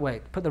to the right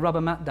weight. Put the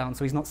rubber mat down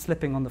so he's not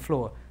slipping on the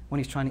floor when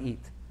he's trying to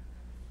eat.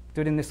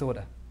 Do it in this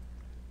order.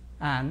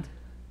 And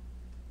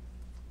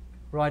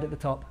right at the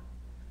top,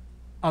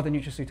 other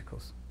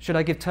nutraceuticals. Should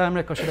I give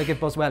turmeric or should I give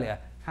boswellia?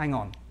 Hang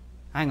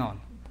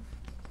on.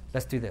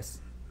 Let's do this.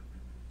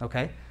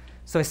 Okay?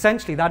 So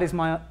essentially, that is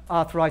my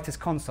arthritis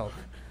consult.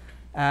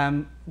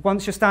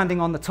 Once you're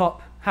standing on the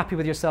top, happy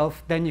with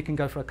yourself, then you can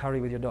go for a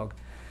curry with your dog.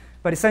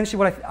 But essentially,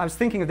 what I was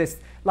thinking of this,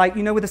 like,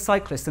 you know, with the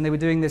cyclists, and they were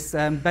doing this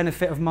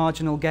benefit of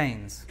marginal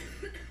gains.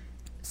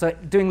 So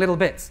doing little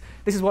bits.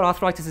 This is what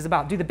arthritis is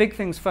about. Do the big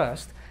things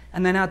first,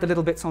 and then add the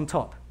little bits on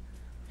top.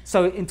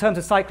 So in terms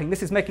of cycling,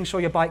 this is making sure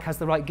your bike has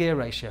the right gear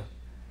ratio.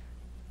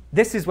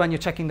 This is when you're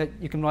checking that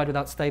you can ride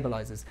without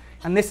stabilizers.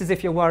 And this is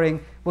if you're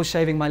worrying, will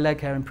shaving my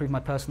leg hair improve my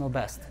personal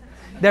best?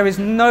 There is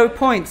no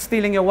point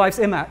stealing your wife's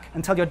IMAC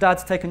until your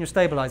dad's taken your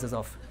stabilizers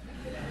off.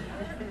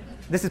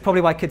 This is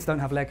probably why kids don't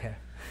have leg hair.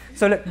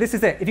 So look, this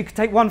is it. If you could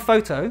take one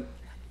photo,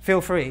 feel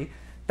free.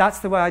 That's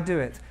the way I do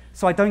it.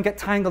 So I don't get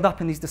tangled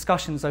up in these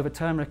discussions over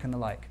turmeric and the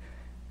like.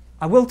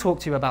 I will talk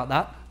to you about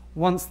that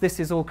once this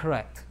is all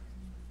correct.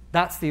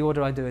 That's the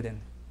order I do it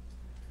in.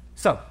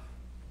 So,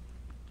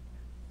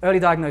 early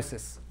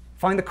diagnosis.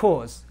 Find the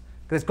cause.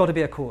 There's got to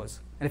be a cause.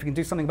 And if we can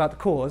do something about the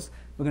cause,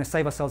 we're going to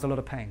save ourselves a lot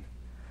of pain.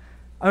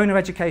 Owner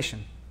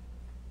education.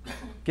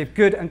 Give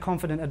good and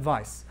confident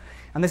advice.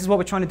 And this is what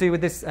we're trying to do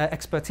with this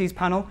expertise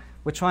panel.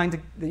 We're trying to,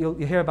 you'll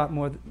hear about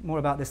more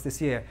about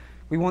this year.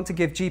 We want to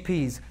give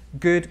GPs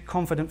good,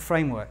 confident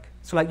framework.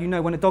 So like, you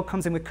know, when a dog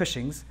comes in with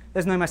Cushing's,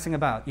 there's no messing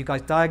about. You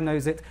guys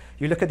diagnose it,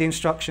 you look at the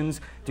instructions,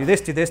 do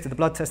this, do the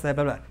blood test there,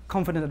 blah, blah.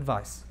 Confident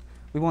advice.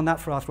 We want that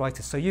for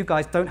arthritis. So you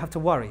guys don't have to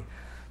worry.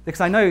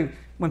 Because I know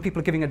when people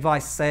are giving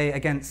advice, say,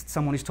 against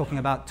someone who's talking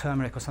about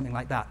turmeric or something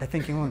like that, they're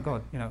thinking, oh,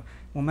 God, you know,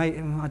 well,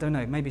 I don't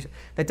know, maybe.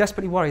 They're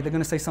desperately worried they're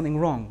going to say something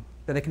wrong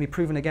that they can be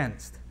proven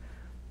against.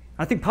 And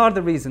I think part of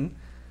the reason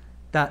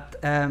that,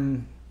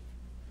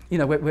 you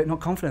know, we're not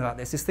confident about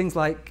this is things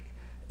like,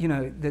 you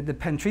know, the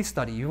Pentree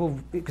study.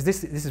 Because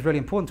this is really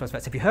important to us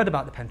vets. Have you heard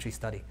about the Pentree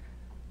study?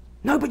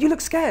 No, but you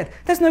look scared.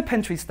 There's no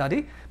Pentree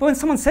study. But when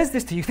someone says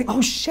this to you, you think,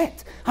 oh,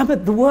 shit, I'm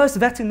the worst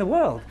vet in the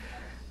world.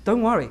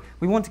 Don't worry.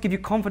 We want to give you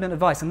confident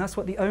advice, and that's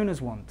what the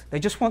owners want. They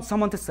just want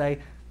someone to say,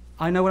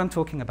 I know what I'm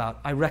talking about.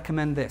 I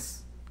recommend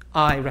this.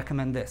 I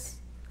recommend this.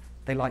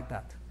 They like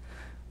that.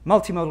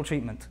 Multimodal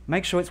treatment.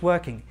 Make sure it's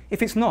working.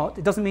 If it's not,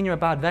 it doesn't mean you're a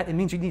bad vet. It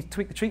means you need to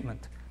tweak the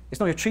treatment. It's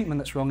not your treatment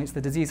that's wrong. It's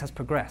the disease has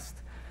progressed.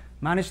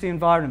 Manage the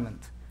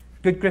environment.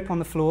 Good grip on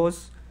the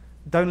floors.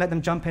 Don't let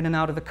them jump in and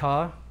out of the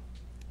car.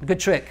 Good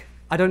trick.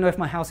 I don't know if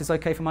my house is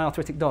okay for my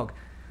arthritic dog.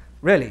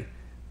 Really?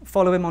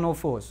 Follow him on all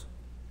fours.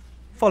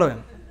 Follow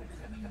him.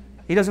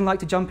 He doesn't like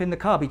to jump in the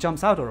car, but he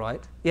jumps out all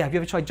right. Yeah, have you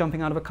ever tried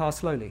jumping out of a car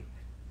slowly?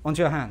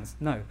 Onto your hands?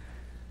 No.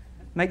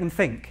 Make them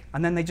think,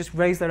 and then they just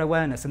raise their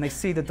awareness, and they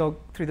see the dog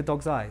through the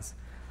dog's eyes.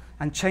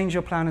 And change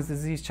your plan as the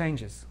disease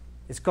changes.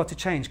 It's got to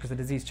change because the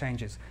disease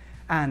changes.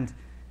 And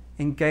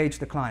engage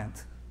the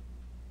client.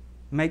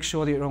 Make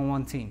sure that you're on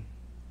one team.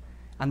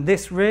 And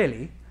this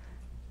really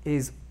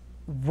is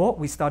what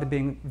we started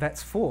being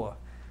vets for.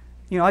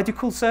 You know, I do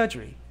cool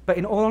surgery, but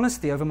in all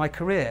honesty, over my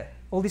career,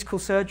 all these cool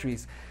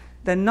surgeries,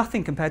 they're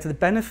nothing compared to the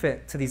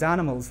benefit to these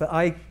animals that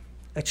I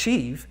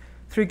achieve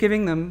through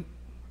giving them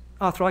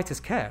arthritis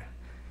care.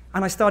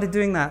 And I started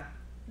doing that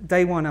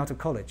day one out of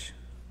college.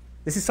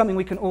 This is something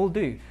we can all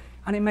do,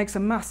 and it makes a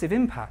massive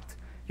impact.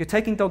 You're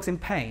taking dogs in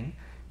pain,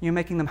 you're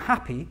making them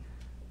happy,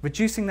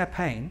 reducing their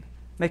pain,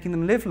 making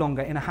them live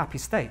longer in a happy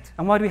state.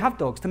 And why do we have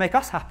dogs? To make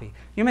us happy.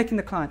 You're making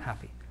the client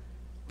happy.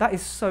 That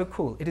is so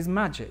cool. It is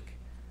magic.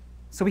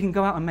 So we can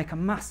go out and make a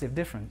massive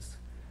difference.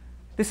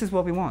 This is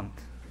what we want.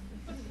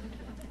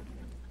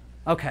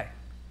 Okay,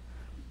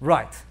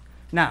 right.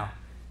 Now,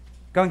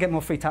 go and get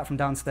more free tap from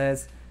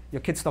downstairs.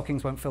 Your kids'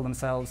 stockings won't fill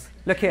themselves.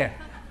 Look here.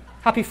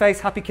 Happy face,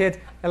 happy kid,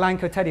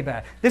 Elanco teddy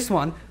bear. This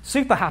one,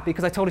 super happy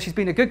because I told her she's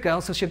been a good girl,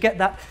 so she'll get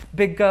that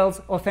big girl's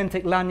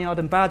authentic lanyard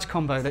and badge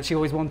combo that she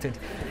always wanted.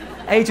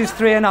 Ages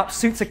 3 and up,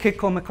 suits a kid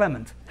called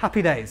McClement.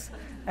 Happy days.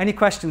 Any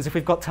questions if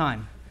we've got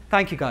time?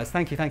 Thank you, guys.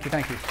 Thank you, thank you,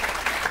 thank you.